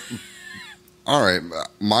 All right.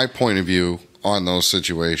 My point of view on those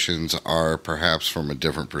situations are perhaps from a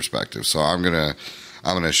different perspective. So I'm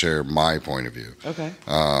gonna share my point of view. Okay.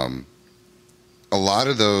 A lot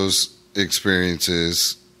of those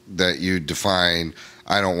experiences that you define,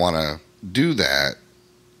 I don't want to do that.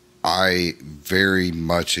 I very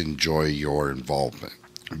much enjoy your involvement.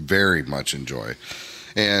 Very much enjoy.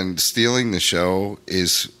 And stealing the show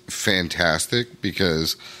is fantastic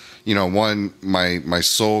because, you know, one, my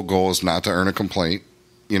sole goal is not to earn a complaint.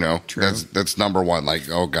 You know, True. That's number one. Like,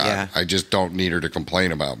 oh God, Yeah. I just don't need her to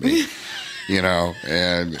complain about me. You know,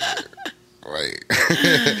 and like,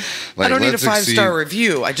 I don't need a 5-star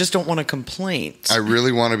review. I just don't want a complaint. I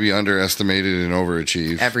really want to be underestimated and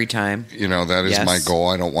overachieve Every time. You know, that is Yes. my goal.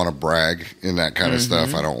 I don't want to brag in that kind of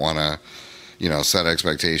stuff. I don't want to, you know, set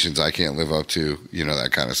expectations I can't live up to, you know,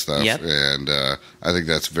 that kind of stuff. Yep. And I think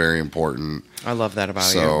that's very important. I love that about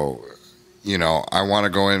you. So, you know, I want to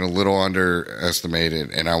go in a little underestimated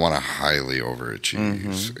and I want to highly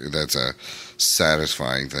overachieve. That's a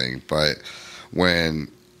satisfying thing. But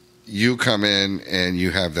when you come in and you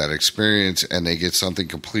have that experience and they get something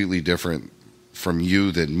completely different from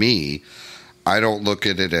you than me, I don't look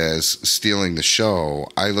at it as stealing the show.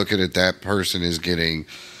 I look at it that person is getting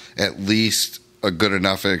at least a good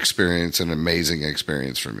enough experience, an amazing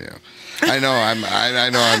experience from you. I know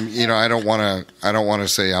I'm you know, I don't want to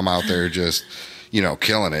say I'm out there just, you know,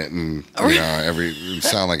 killing it and, you know,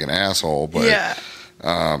 sound like an asshole, but Yeah.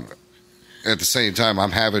 At the same time,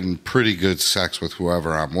 I'm having pretty good sex with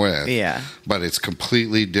whoever I'm with. Yeah. But it's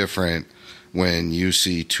completely different when you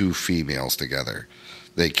see two females together.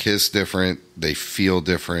 They kiss different, they feel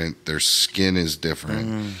different, their skin is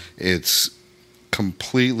different. It's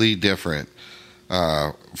completely different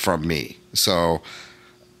from me. So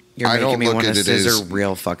You're I making don't me look want to at it scissor as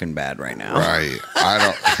real fucking bad right now. right.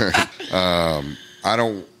 I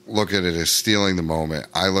don't look at it as stealing the moment.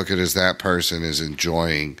 I look at it as that person is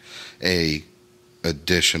enjoying a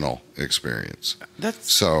additional experience.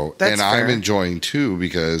 That's And fair. I'm enjoying too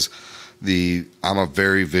because I'm a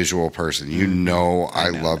very visual person. You know, I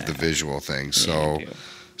love that. the visual thing. Yeah, So you do.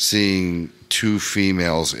 seeing two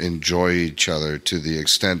females enjoy each other to the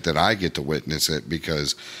extent that I get to witness it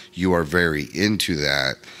because you are very into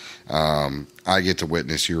that. I get to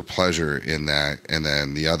witness your pleasure in that, and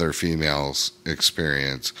then the other females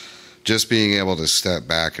experience. Just being able to step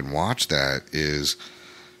back and watch that is,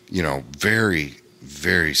 you know, very,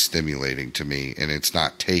 very stimulating to me, and it's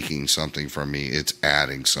not taking something from me, it's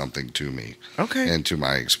adding something to me. Okay. And to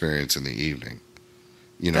my experience in the evening.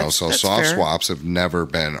 You know, That's soft fair. swaps have never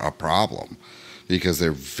been a problem because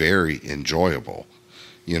they're very enjoyable.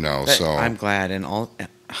 You know, so I'm glad, and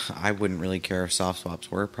I wouldn't really care if soft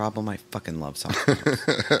swaps were a problem. I fucking love soft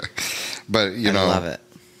swaps. but you I know, love it.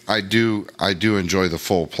 I do enjoy the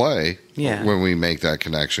full play Yeah. when we make that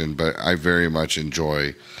connection, but I very much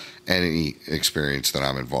enjoy any experience that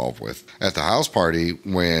I'm involved with. At the house party,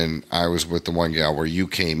 when I was with the one gal where you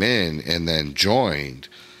came in and then joined,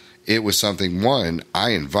 it was something, one,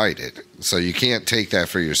 I invited. So you can't take that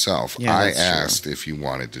for yourself. Yeah, I that's true. asked if you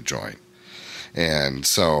wanted to join. And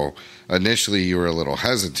so initially you were a little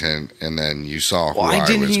hesitant, and then you saw who I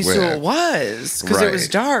didn't was use with. who it was because it was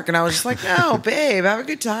Right. dark, and I was just like, "No, babe, have a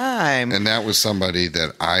good time." And that was somebody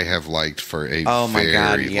that I have liked for a Oh my very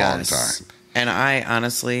god, long yes. time. And I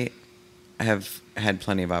honestly have had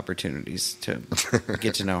plenty of opportunities to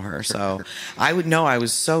get to know her. So I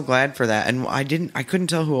was so glad for that. And I couldn't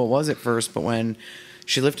tell who it was at first, but when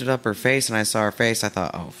she lifted up her face and I saw her face, I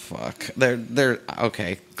thought, "Oh fuck. They're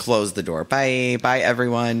okay, close the door. Bye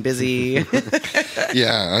everyone. Busy."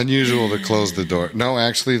 Yeah, unusual to close the door. No,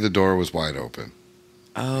 actually the door was wide open.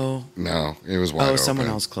 Oh. No, it was wide open. Someone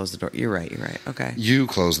else closed the door. You're right. Okay. You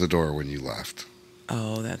closed the door when you left.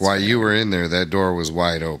 Oh, that's While fair. you were in there, that door was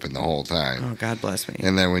wide open the whole time. Oh, God bless me.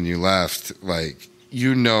 And then when you left, like,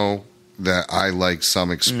 you know that I like some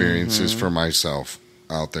experiences for myself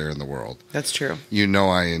out there in the world. That's true. You know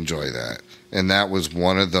I enjoy that. And that was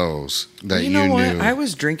one of those that You know what? knew. I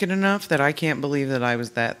was drinking enough that I can't believe that I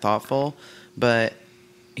was that thoughtful, but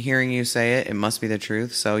hearing you say it, it must be the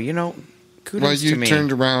truth. So, you know, kudos Well, to you me.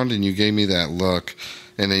 turned around and you gave me that look,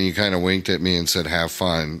 and then you kind of winked at me and said, "Have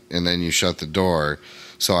fun," and then you shut the door.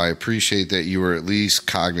 So I appreciate that you were at least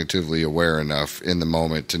cognitively aware enough in the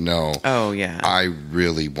moment to know, Oh, yeah. I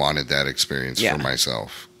really wanted that experience Yeah. for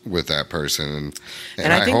myself with that person, and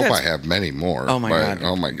And I I think hope that's- I have many more. Oh, my but, God.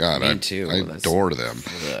 Oh my God, Me too. I That's- adore them.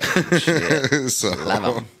 Ugh, shit. So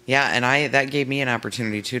Love 'em. Yeah, and that gave me an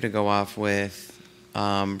opportunity, too, to go off with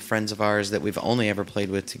friends of ours that we've only ever played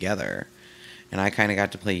with together. And I kind of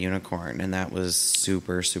got to play Unicorn, and that was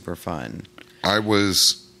super, super fun. I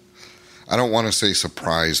don't want to say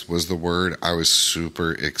surprised was the word. I was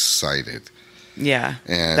super excited. Yeah,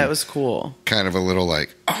 And that was cool. Kind of a little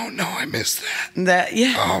like, oh no, I missed that.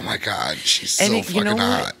 Yeah. Oh my God, she's And so you fucking know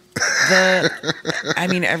hot. what? I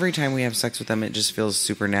mean, every time we have sex with them, it just feels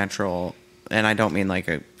supernatural. And I don't mean like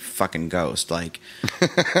a fucking ghost. Like,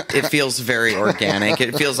 it feels very organic.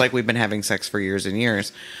 It feels like we've been having sex for years and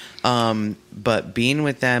years. But being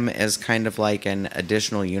with them as kind of like an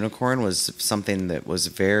additional unicorn was something that was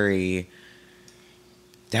very...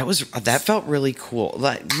 That felt really cool.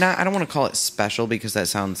 Like, I don't want to call it special because that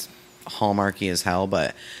sounds hallmarky as hell,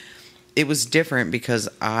 but it was different because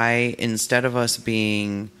instead of us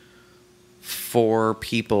being 4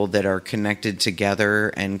 people that are connected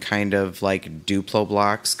together and kind of like Duplo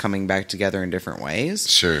blocks coming back together in different ways.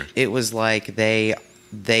 Sure. It was like they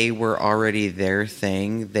were already their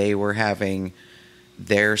thing. They were having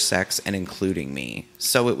their sex and including me.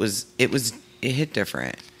 So it hit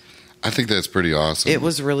different. I think that's pretty awesome. It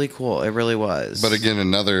was really cool. It really was. But again,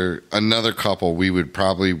 another couple, we would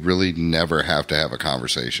probably really never have to have a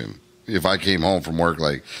conversation. If I came home from work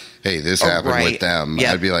like, hey, this happened right. with them,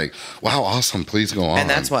 Yep. I'd be like, wow, awesome, please go on. And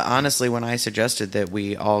that's what, honestly, when I suggested that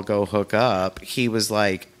we all go hook up, he was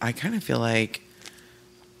like, I kind of feel like,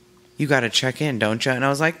 you got to check in, don't you? And I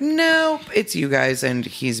was like, nope, it's you guys, and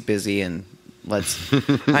he's busy, and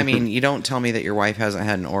I mean, you don't tell me that your wife hasn't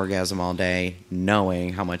had an orgasm all day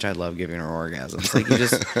knowing how much I love giving her orgasms. Like, you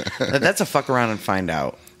just, that's a fuck around and find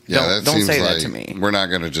out. Yeah, don't say like that to me. We're not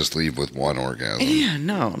going to just leave with one orgasm. Yeah,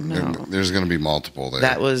 no. There's going to be multiple there.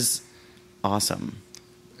 That was awesome.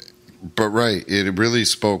 But right, it really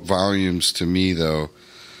spoke volumes to me, though.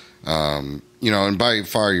 And by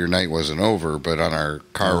far your night wasn't over, but on our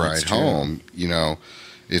car ride home,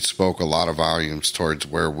 it spoke a lot of volumes towards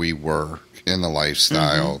where we were in the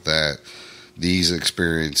lifestyle, that these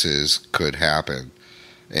experiences could happen.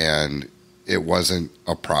 And it wasn't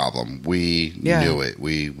a problem. We knew it.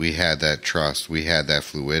 We had that trust. We had that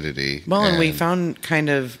fluidity. Well, and we found kind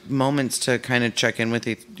of moments to kind of check in with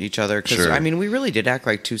each other. Because, I mean, we really did act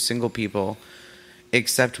like two single people,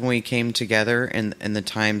 except when we came together and the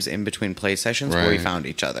times in between play sessions where we found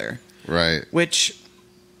each other. Right. Which,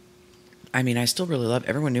 I mean, I still really love.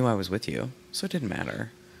 Everyone knew I was with you, so it didn't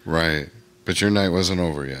matter. Right. But your night wasn't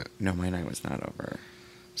over yet. No, my night was not over.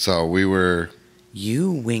 So we were...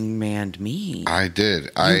 You wingmanned me. I did.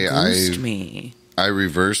 You goosed me. I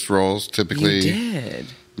reversed roles. Typically, you did.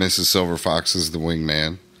 Mrs. Silver Fox is the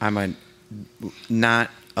wingman. I'm not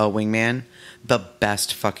a wingman, the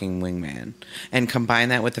best fucking wingman. And combine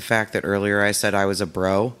that with the fact that earlier I said I was a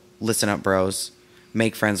bro. Listen up, bros.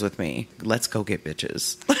 Make friends with me. Let's go get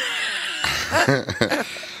bitches.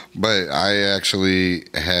 But I actually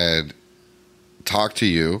had talked to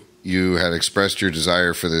you. You had expressed your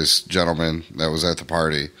desire for this gentleman that was at the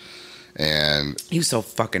party. And he was so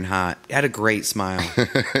fucking hot. He had a great smile.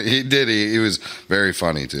 He did. He was very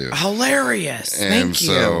funny, too. Hilarious. And Thank you.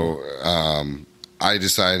 So I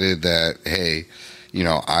decided that, hey,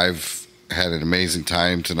 I've had an amazing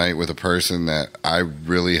time tonight with a person that I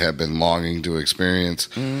really have been longing to experience.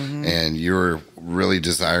 Mm-hmm. And you're really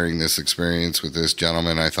desiring this experience with this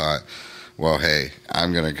gentleman. I thought, well, hey,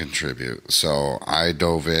 I'm going to contribute. So I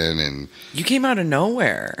dove in and... You came out of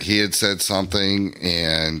nowhere. He had said something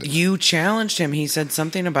and... You challenged him. He said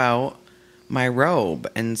something about my robe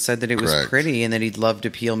and said that it was pretty and that he'd love to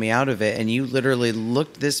peel me out of it. And you literally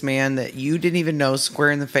looked this man that you didn't even know square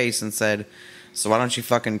in the face and said, so why don't you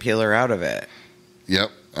fucking peel her out of it? Yep.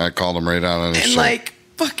 I called him right out on his shirt. And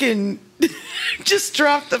fucking just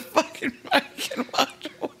dropped the fucking mic and walked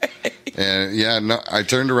away. And I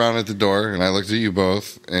turned around at the door and I looked at you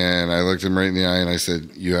both and I looked him right in the eye and I said,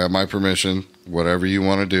 you have my permission, whatever you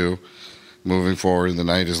want to do moving forward in the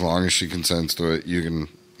night, as long as she consents to it, you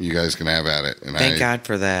guys can have at it. And Thank God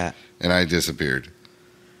for that. And I disappeared.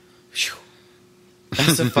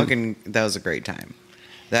 That was a great time.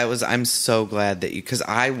 I'm so glad that because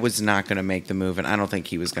I was not going to make the move and I don't think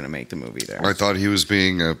he was going to make the move either. I thought he was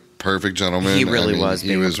being a perfect gentleman. He really was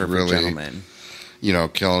being a perfect gentleman.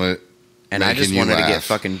 Killing it. And I just wanted to get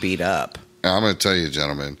fucking beat up. I'm going to tell you,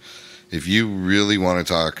 gentlemen, if you really want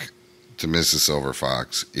to talk to Mrs. Silver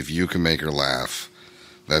Fox, if you can make her laugh,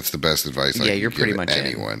 that's the best advice I can you're pretty give much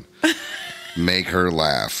anyone. Make her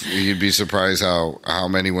laugh. You'd be surprised how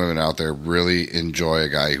many women out there really enjoy a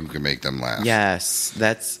guy who can make them laugh. Yes,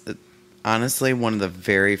 that's honestly one of the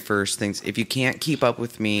very first things. If you can't keep up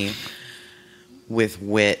with me with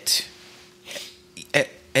wit,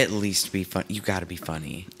 at least be fun. You got to be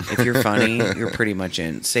funny. If you're funny, you're pretty much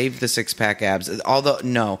in. Save the six-pack abs. Although,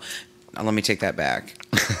 no, let me take that back.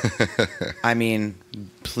 I mean,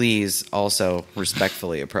 please also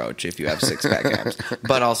respectfully approach if you have six-pack abs,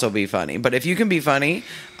 but also be funny. But if you can be funny,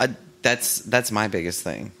 that's my biggest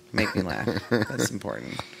thing. Make me laugh. That's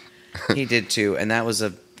important. He did too, and that was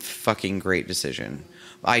a fucking great decision.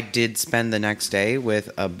 I did spend the next day with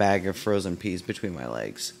a bag of frozen peas between my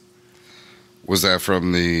legs. Was that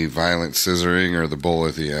from the violent scissoring or the bull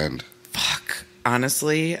at the end? Fuck.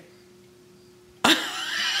 Honestly,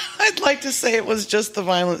 I'd like to say it was just the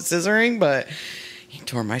violent scissoring, but he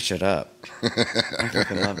tore my shit up. I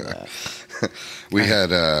fucking love that. We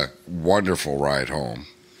had a wonderful ride home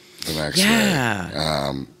the next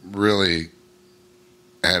day. Really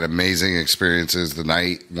had amazing experiences. The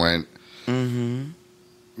night went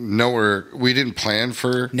nowhere. We didn't plan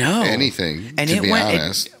for anything, and to be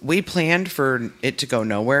honest. We planned for it to go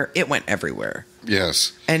nowhere. It went everywhere.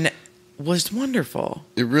 Yes. And was wonderful.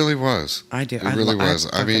 It really was. I do. It really was.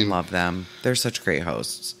 I mean, love them. They're such great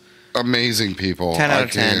hosts. Amazing people. 10 out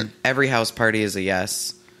of 10. Every house party is a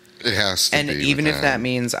yes. It has to be. And even if that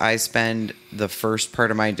means I spend the first part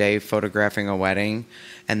of my day photographing a wedding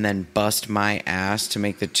and then bust my ass to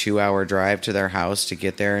make the 2-hour drive to their house to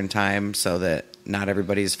get there in time so that not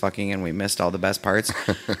everybody's fucking and we missed all the best parts,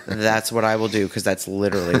 that's what I will do, because that's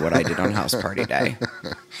literally what I did on house party day.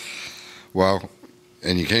 Well,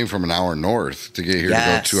 And you came from an hour north to get here to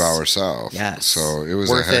go 2 hours south. Yes. So it was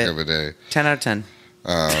Worth a heck it. of a day. 10 out of 10.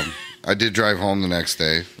 I did drive home the next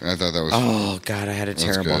day. And I thought that was... Oh, God, I had a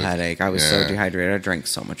terrible good. headache. I was so dehydrated. I drank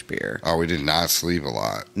so much beer. Oh, we did not sleep a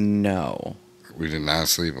lot. No. We did not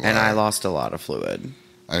sleep a lot. And I lost a lot of fluid.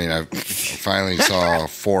 I mean, I finally saw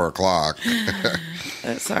 4 o'clock.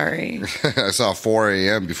 Sorry. I saw 4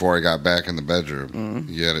 a.m. before I got back in the bedroom.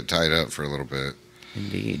 You had it tied up for a little bit.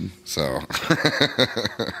 Indeed. So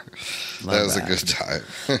that was a good time.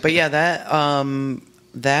 But yeah,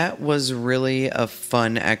 that was really a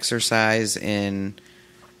fun exercise in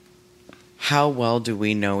how well do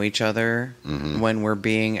we know each other when we're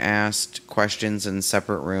being asked questions in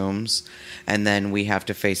separate rooms, and then we have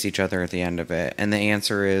to face each other at the end of it. And the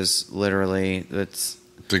answer is literally, I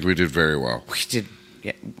think we did very well. We did.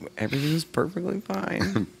 Yeah, everything was perfectly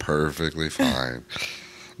fine. Perfectly fine.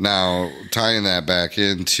 Now, tying that back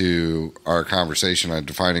into our conversation on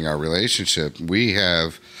defining our relationship, we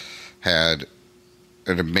have had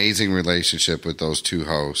an amazing relationship with those two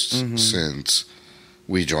hosts since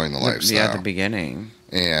we joined the lifestyle. Yeah, at the beginning.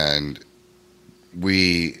 And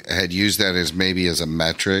we had used that as maybe as a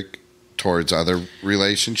metric towards other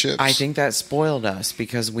relationships. I think that spoiled us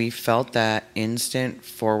because we felt that instant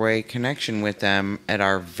four-way connection with them at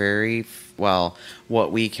our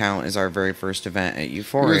what we count as our very first event at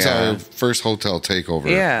Euphoria. It was our first hotel takeover.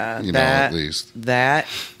 Yeah, at least. That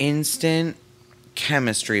instant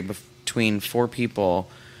chemistry between four people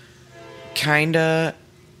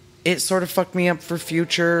it sort of fucked me up for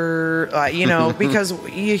future, because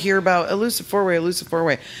you hear about elusive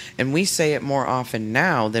four-way, and we say it more often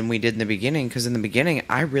now than we did in the beginning, because in the beginning,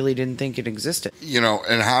 I really didn't think it existed.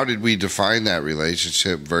 And how did we define that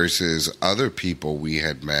relationship versus other people we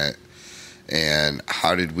had met, and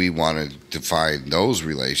how did we want to define those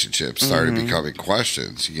relationships started becoming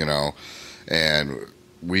questions, and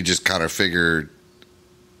we just kind of figured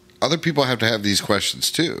other people have to have these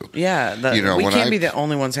questions too. Yeah, we can't be the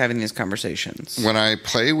only ones having these conversations. When I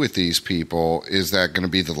play with these people, is that going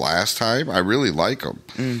to be the last time? I really like them.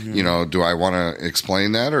 Do I want to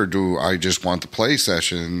explain that, or do I just want the play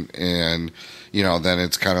session? And then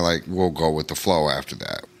it's kind of like we'll go with the flow after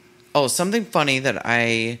that. Oh, something funny that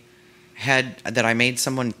I made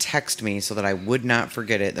someone text me so that I would not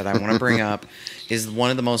forget it, that I want to bring up, is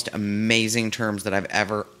one of the most amazing terms that I've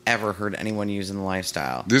ever heard anyone use in the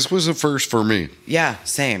lifestyle. This was a first for me. Yeah,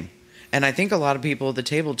 same. And I think a lot of people at the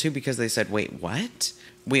table, too, because they said, wait, what?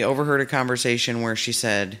 We overheard a conversation where she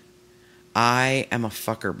said, I am a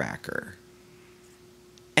fucker backer.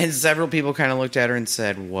 And several people kind of looked at her and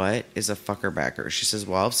said, what is a fucker backer? She says,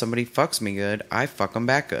 well, if somebody fucks me good, I fuck them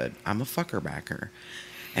back good. I'm a fucker backer.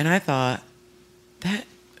 And I thought, that,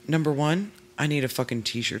 number one, I need a fucking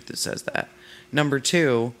t-shirt that says that. Number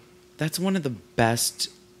two, that's one of the best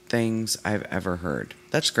things I've ever heard.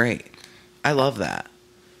 That's great. I love that.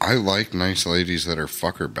 I like nice ladies that are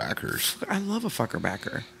fucker backers. I love a fucker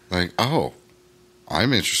backer. Like,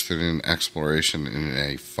 I'm interested in exploration in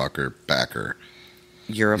a fucker backer.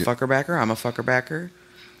 You're a fucker backer. I'm a fucker backer.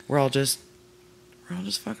 We're all just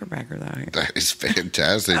fucker backers out here. That is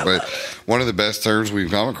fantastic. But one of the best terms we've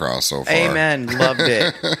come across so far. Amen. Loved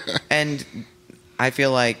it. And I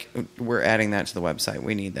feel like we're adding that to the website.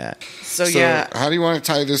 We need that. So yeah. How do you want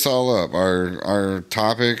to tie this all up? Our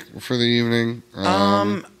topic for the evening?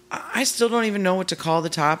 I still don't even know what to call the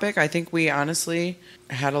topic. I think we honestly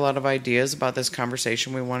had a lot of ideas about this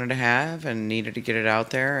conversation we wanted to have and needed to get it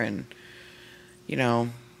out there. And,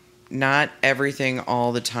 not everything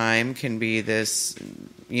all the time can be this,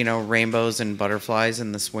 rainbows and butterflies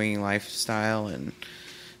and the swinging lifestyle and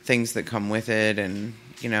things that come with it. And,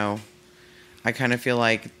 I kind of feel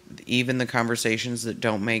like even the conversations that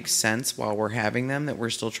don't make sense while we're having them, that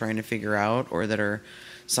we're still trying to figure out or that are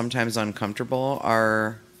sometimes uncomfortable,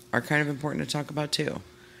 are kind of important to talk about too.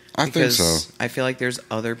 I think so. I feel like there's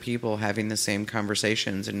other people having the same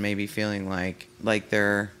conversations and maybe feeling like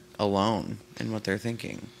they're alone in what they're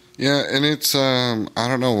thinking. Yeah, and it's, I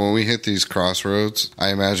don't know, when we hit these crossroads,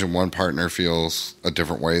 I imagine one partner feels a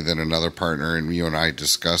different way than another partner, and you and I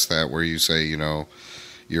discuss that where you say,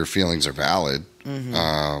 your feelings are valid.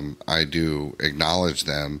 I do acknowledge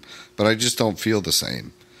them, but I just don't feel the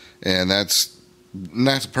same. And that's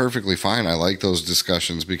perfectly fine. I like those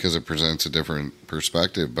discussions because it presents a different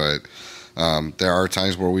perspective, but there are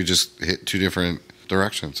times where we just hit two different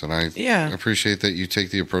directions, and I appreciate that you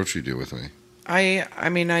take the approach you do with me. I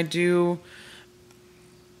mean, I do.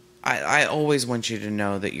 I always want you to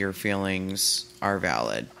know that your feelings are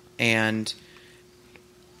valid, and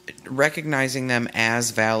recognizing them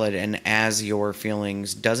as valid and as your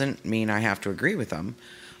feelings doesn't mean I have to agree with them.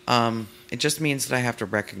 It just means that I have to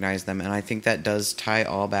recognize them, and I think that does tie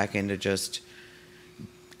all back into just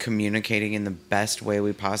communicating in the best way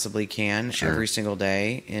we possibly can every single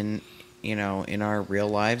day in our real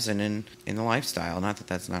lives and in the lifestyle. Not that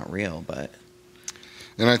that's not real, but.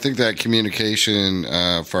 And I think that communication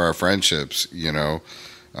for our friendships,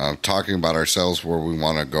 talking about ourselves, where we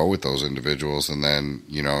want to go with those individuals, and then,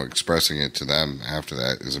 expressing it to them after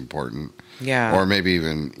that is important. Yeah. Or maybe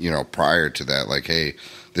even, prior to that, like, hey,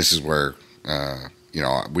 this is where,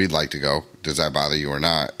 we'd like to go. Does that bother you or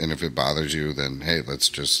not? And if it bothers you, then, hey, let's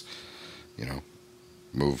just,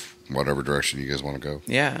 move whatever direction you guys want to go.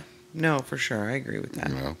 Yeah. No, for sure. I agree with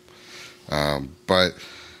that. But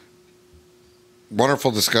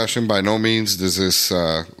wonderful discussion. By no means does this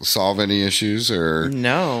solve any issues, or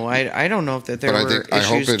no. I don't know if that there were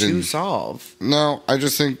issues to solve. No, I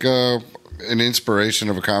just think an inspiration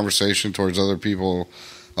of a conversation towards other people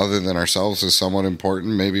other than ourselves is somewhat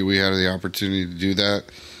important. Maybe we had the opportunity to do that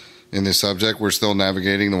in this subject. We're still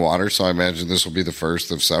navigating the water, so I imagine this will be the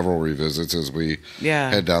first of several revisits as we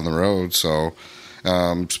head down the road. So,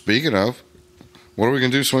 speaking of, what are we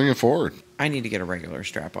going to do swinging forward? I need to get a regular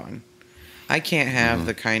strap on. I can't have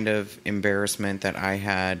the kind of embarrassment that I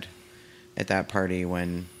had at that party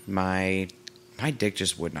when my dick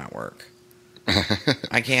just would not work.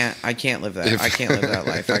 I can't live that. I can't live that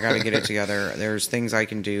life. I got to get it together. There's things I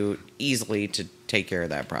can do easily to take care of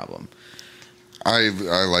that problem. I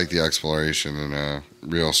like the exploration and a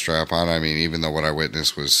real strap on. I mean, even though what I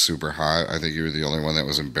witnessed was super hot, I think you were the only one that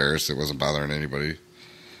was embarrassed. It wasn't bothering anybody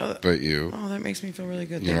but you. Oh, that makes me feel really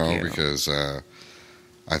good. Thank you. Because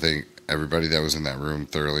I think everybody that was in that room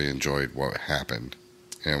thoroughly enjoyed what happened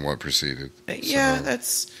and what preceded. Yeah, I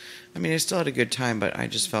still had a good time, but I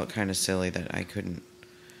just felt kind of silly that I couldn't.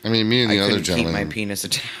 I mean, me and the other gentleman keep my penis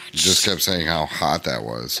attached. Just kept saying how hot that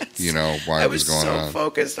was. Why it was going on. I was so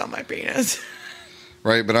focused on my penis.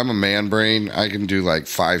 Right, but I'm a man brain. I can do like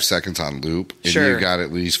 5 seconds on loop. If you got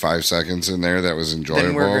at least 5 seconds in there, that was enjoyable.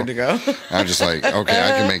 Then we're good to go. I'm just like, okay,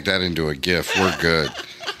 I can make that into a GIF. We're good.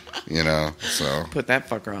 So. Put that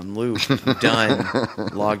fucker on loop. Done.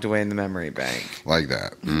 Logged away in the memory bank. Like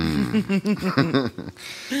that.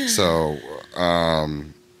 So,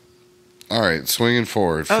 all right, swinging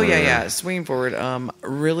forward. Swinging forward.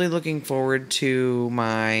 Really looking forward to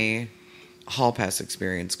my hall pass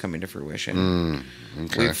experience coming to fruition.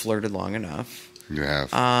 Okay. We've flirted long enough. You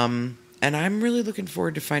have. And I'm really looking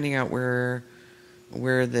forward to finding out where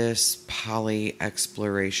this poly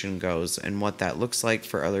exploration goes and what that looks like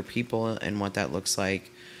for other people and what that looks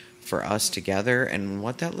like for us together and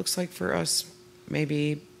what that looks like for us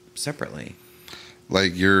maybe separately.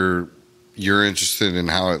 Like you're interested in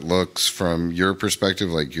how it looks from your perspective,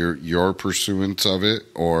 like your pursuance of it,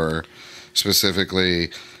 or specifically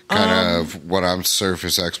kind of what I'm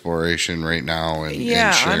surface exploration right now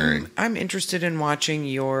and sharing. I'm interested in watching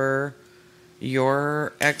your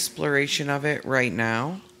exploration of it right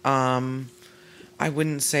now. I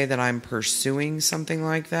wouldn't say that I'm pursuing something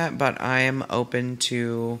like that, but I am open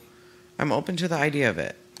to the idea of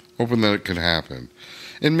it. Open that it could happen.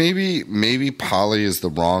 And maybe poly is the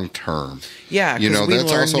wrong term. Yeah, because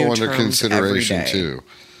that's also under consideration too.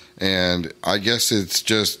 And I guess it's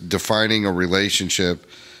just defining a relationship,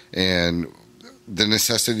 and the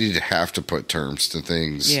necessity to have to put terms to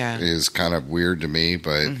things is kind of weird to me.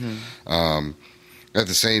 But at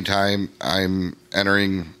the same time, I'm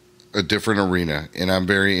entering a different arena, and I'm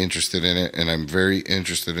very interested in it, and I'm very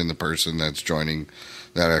interested in the person that's joining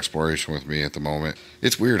that exploration with me at the moment.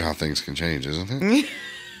 It's weird how things can change, isn't it?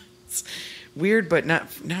 It's weird, but not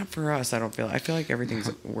for us. I feel like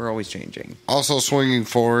we're always changing. Also, swinging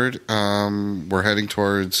forward, we're heading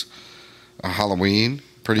towards Halloween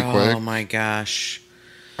pretty quick. Oh my gosh.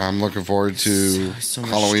 I'm looking forward to so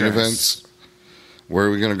Halloween stress. events. Where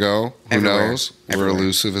are we going to go? Who knows? Everywhere. We're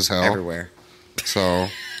elusive as hell. Everywhere. So I'm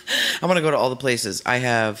going to go to all the places. I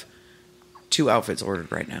have 2 outfits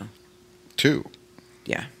ordered right now. 2?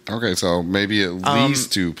 Yeah. Okay, so maybe at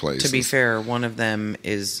least 2 places. To be fair, one of them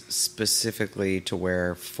is specifically to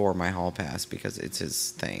wear for my hall pass because it's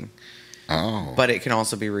his thing. Oh. But it can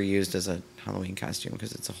also be reused as a Halloween costume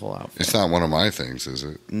because it's a whole outfit. It's not one of my things, is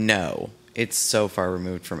it? No. It's so far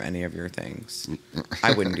removed from any of your things.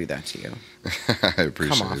 I wouldn't do that to you. I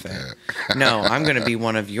appreciate Come off that. It. No, I'm going to be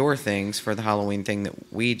one of your things for the Halloween thing that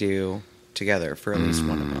we do together for at least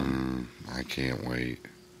one of them. I can't wait.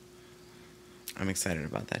 I'm excited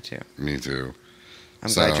about that too. Me too.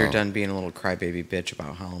 I'm glad you're done being a little crybaby bitch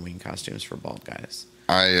about Halloween costumes for bald guys.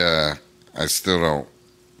 I still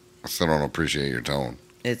don't appreciate your tone.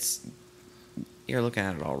 you're looking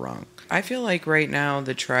at it all wrong. I feel like right now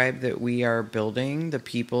the tribe that we are building, the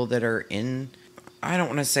people that are in, I don't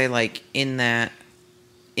want to say like in that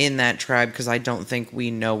tribe, because I don't think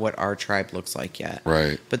we know what our tribe looks like yet.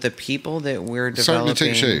 Right. But the people that we're It's developing,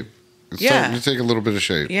 starting to take shape. It's starting to take a little bit of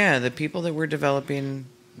shape. Yeah, the people that we're developing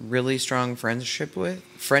really strong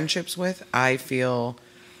friendships with, I feel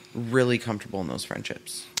really comfortable in those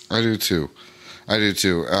friendships. I do too.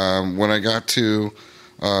 When I got to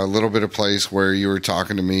a little bit of place where you were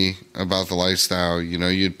talking to me about the lifestyle,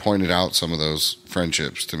 you'd pointed out some of those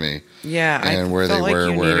friendships to me. Yeah, and I where felt they like were.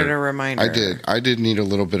 you where needed a reminder. I did need a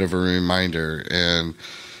little bit of a reminder, and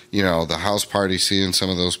the house party, seeing some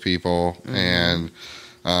of those people, and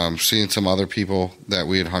seeing some other people that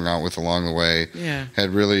we had hung out with along the way, had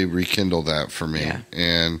really rekindled that for me. Yeah.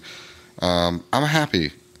 And I'm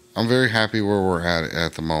happy. I'm very happy where we're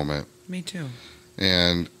at the moment. Me too.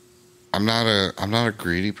 And I'm not a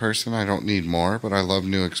greedy person. I don't need more, but I love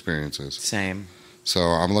new experiences. Same. So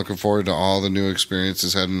I'm looking forward to all the new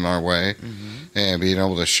experiences heading our way, and being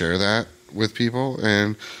able to share that with people.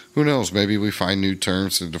 And who knows, maybe we find new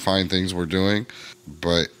terms to define things we're doing.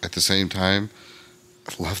 But at the same time,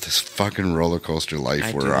 I love this fucking roller coaster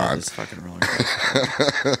life we're on. This fucking roller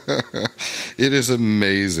coaster. It is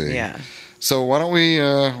amazing. Yeah. So why don't we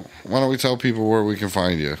tell people where we can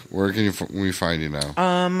find you? Where can we find you now?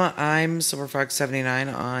 I'm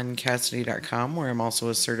silverfox79 on Cassidy.com, where I'm also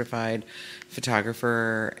a certified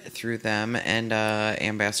photographer through them and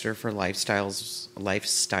ambassador for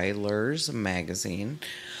Lifestylers magazine.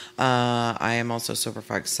 I am also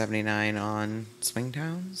silverfox79 on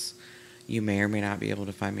Swingtowns. You may or may not be able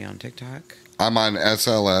to find me on TikTok. I'm on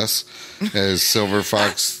SLS as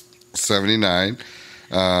silverfox79.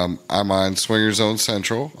 I'm on Swinger Zone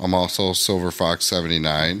Central. I'm also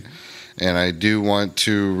silverfox79. And I do want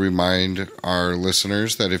to remind our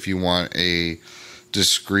listeners that if you want a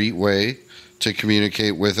discreet way to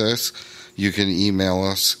communicate with us, you can email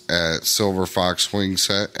us at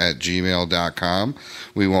silverfoxswingset@gmail.com.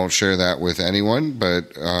 We won't share that with anyone,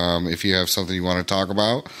 but if you have something you want to talk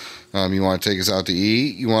about, you want to take us out to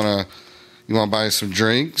eat, you want to buy us some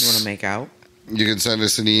drinks, you want to make out, you can send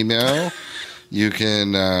us an email. You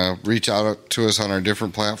can reach out to us on our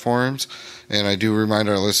different platforms. And I do remind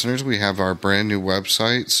our listeners, we have our brand new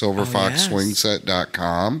website,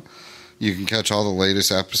 silverfoxswingset.com. You can catch all the latest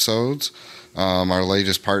episodes, our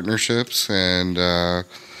latest partnerships, and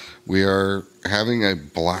we are having a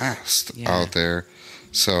blast out there.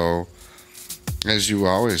 So, as you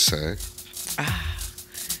always say,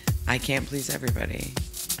 I can't please everybody.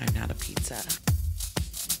 I'm not a pizza.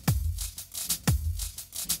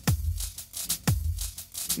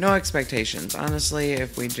 No expectations. Honestly,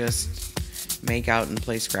 if we just make out and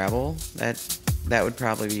play Scrabble, that would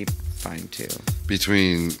probably be fine too.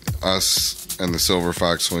 Between us and the Silver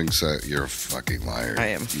Fox Swing Set, you're a fucking liar. I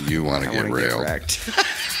am. You want to get railed. I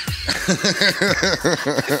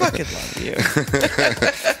fucking love you.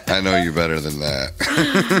 I know you better than that.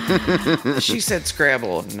 She said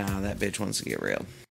Scrabble. Nah, that bitch wants to get railed.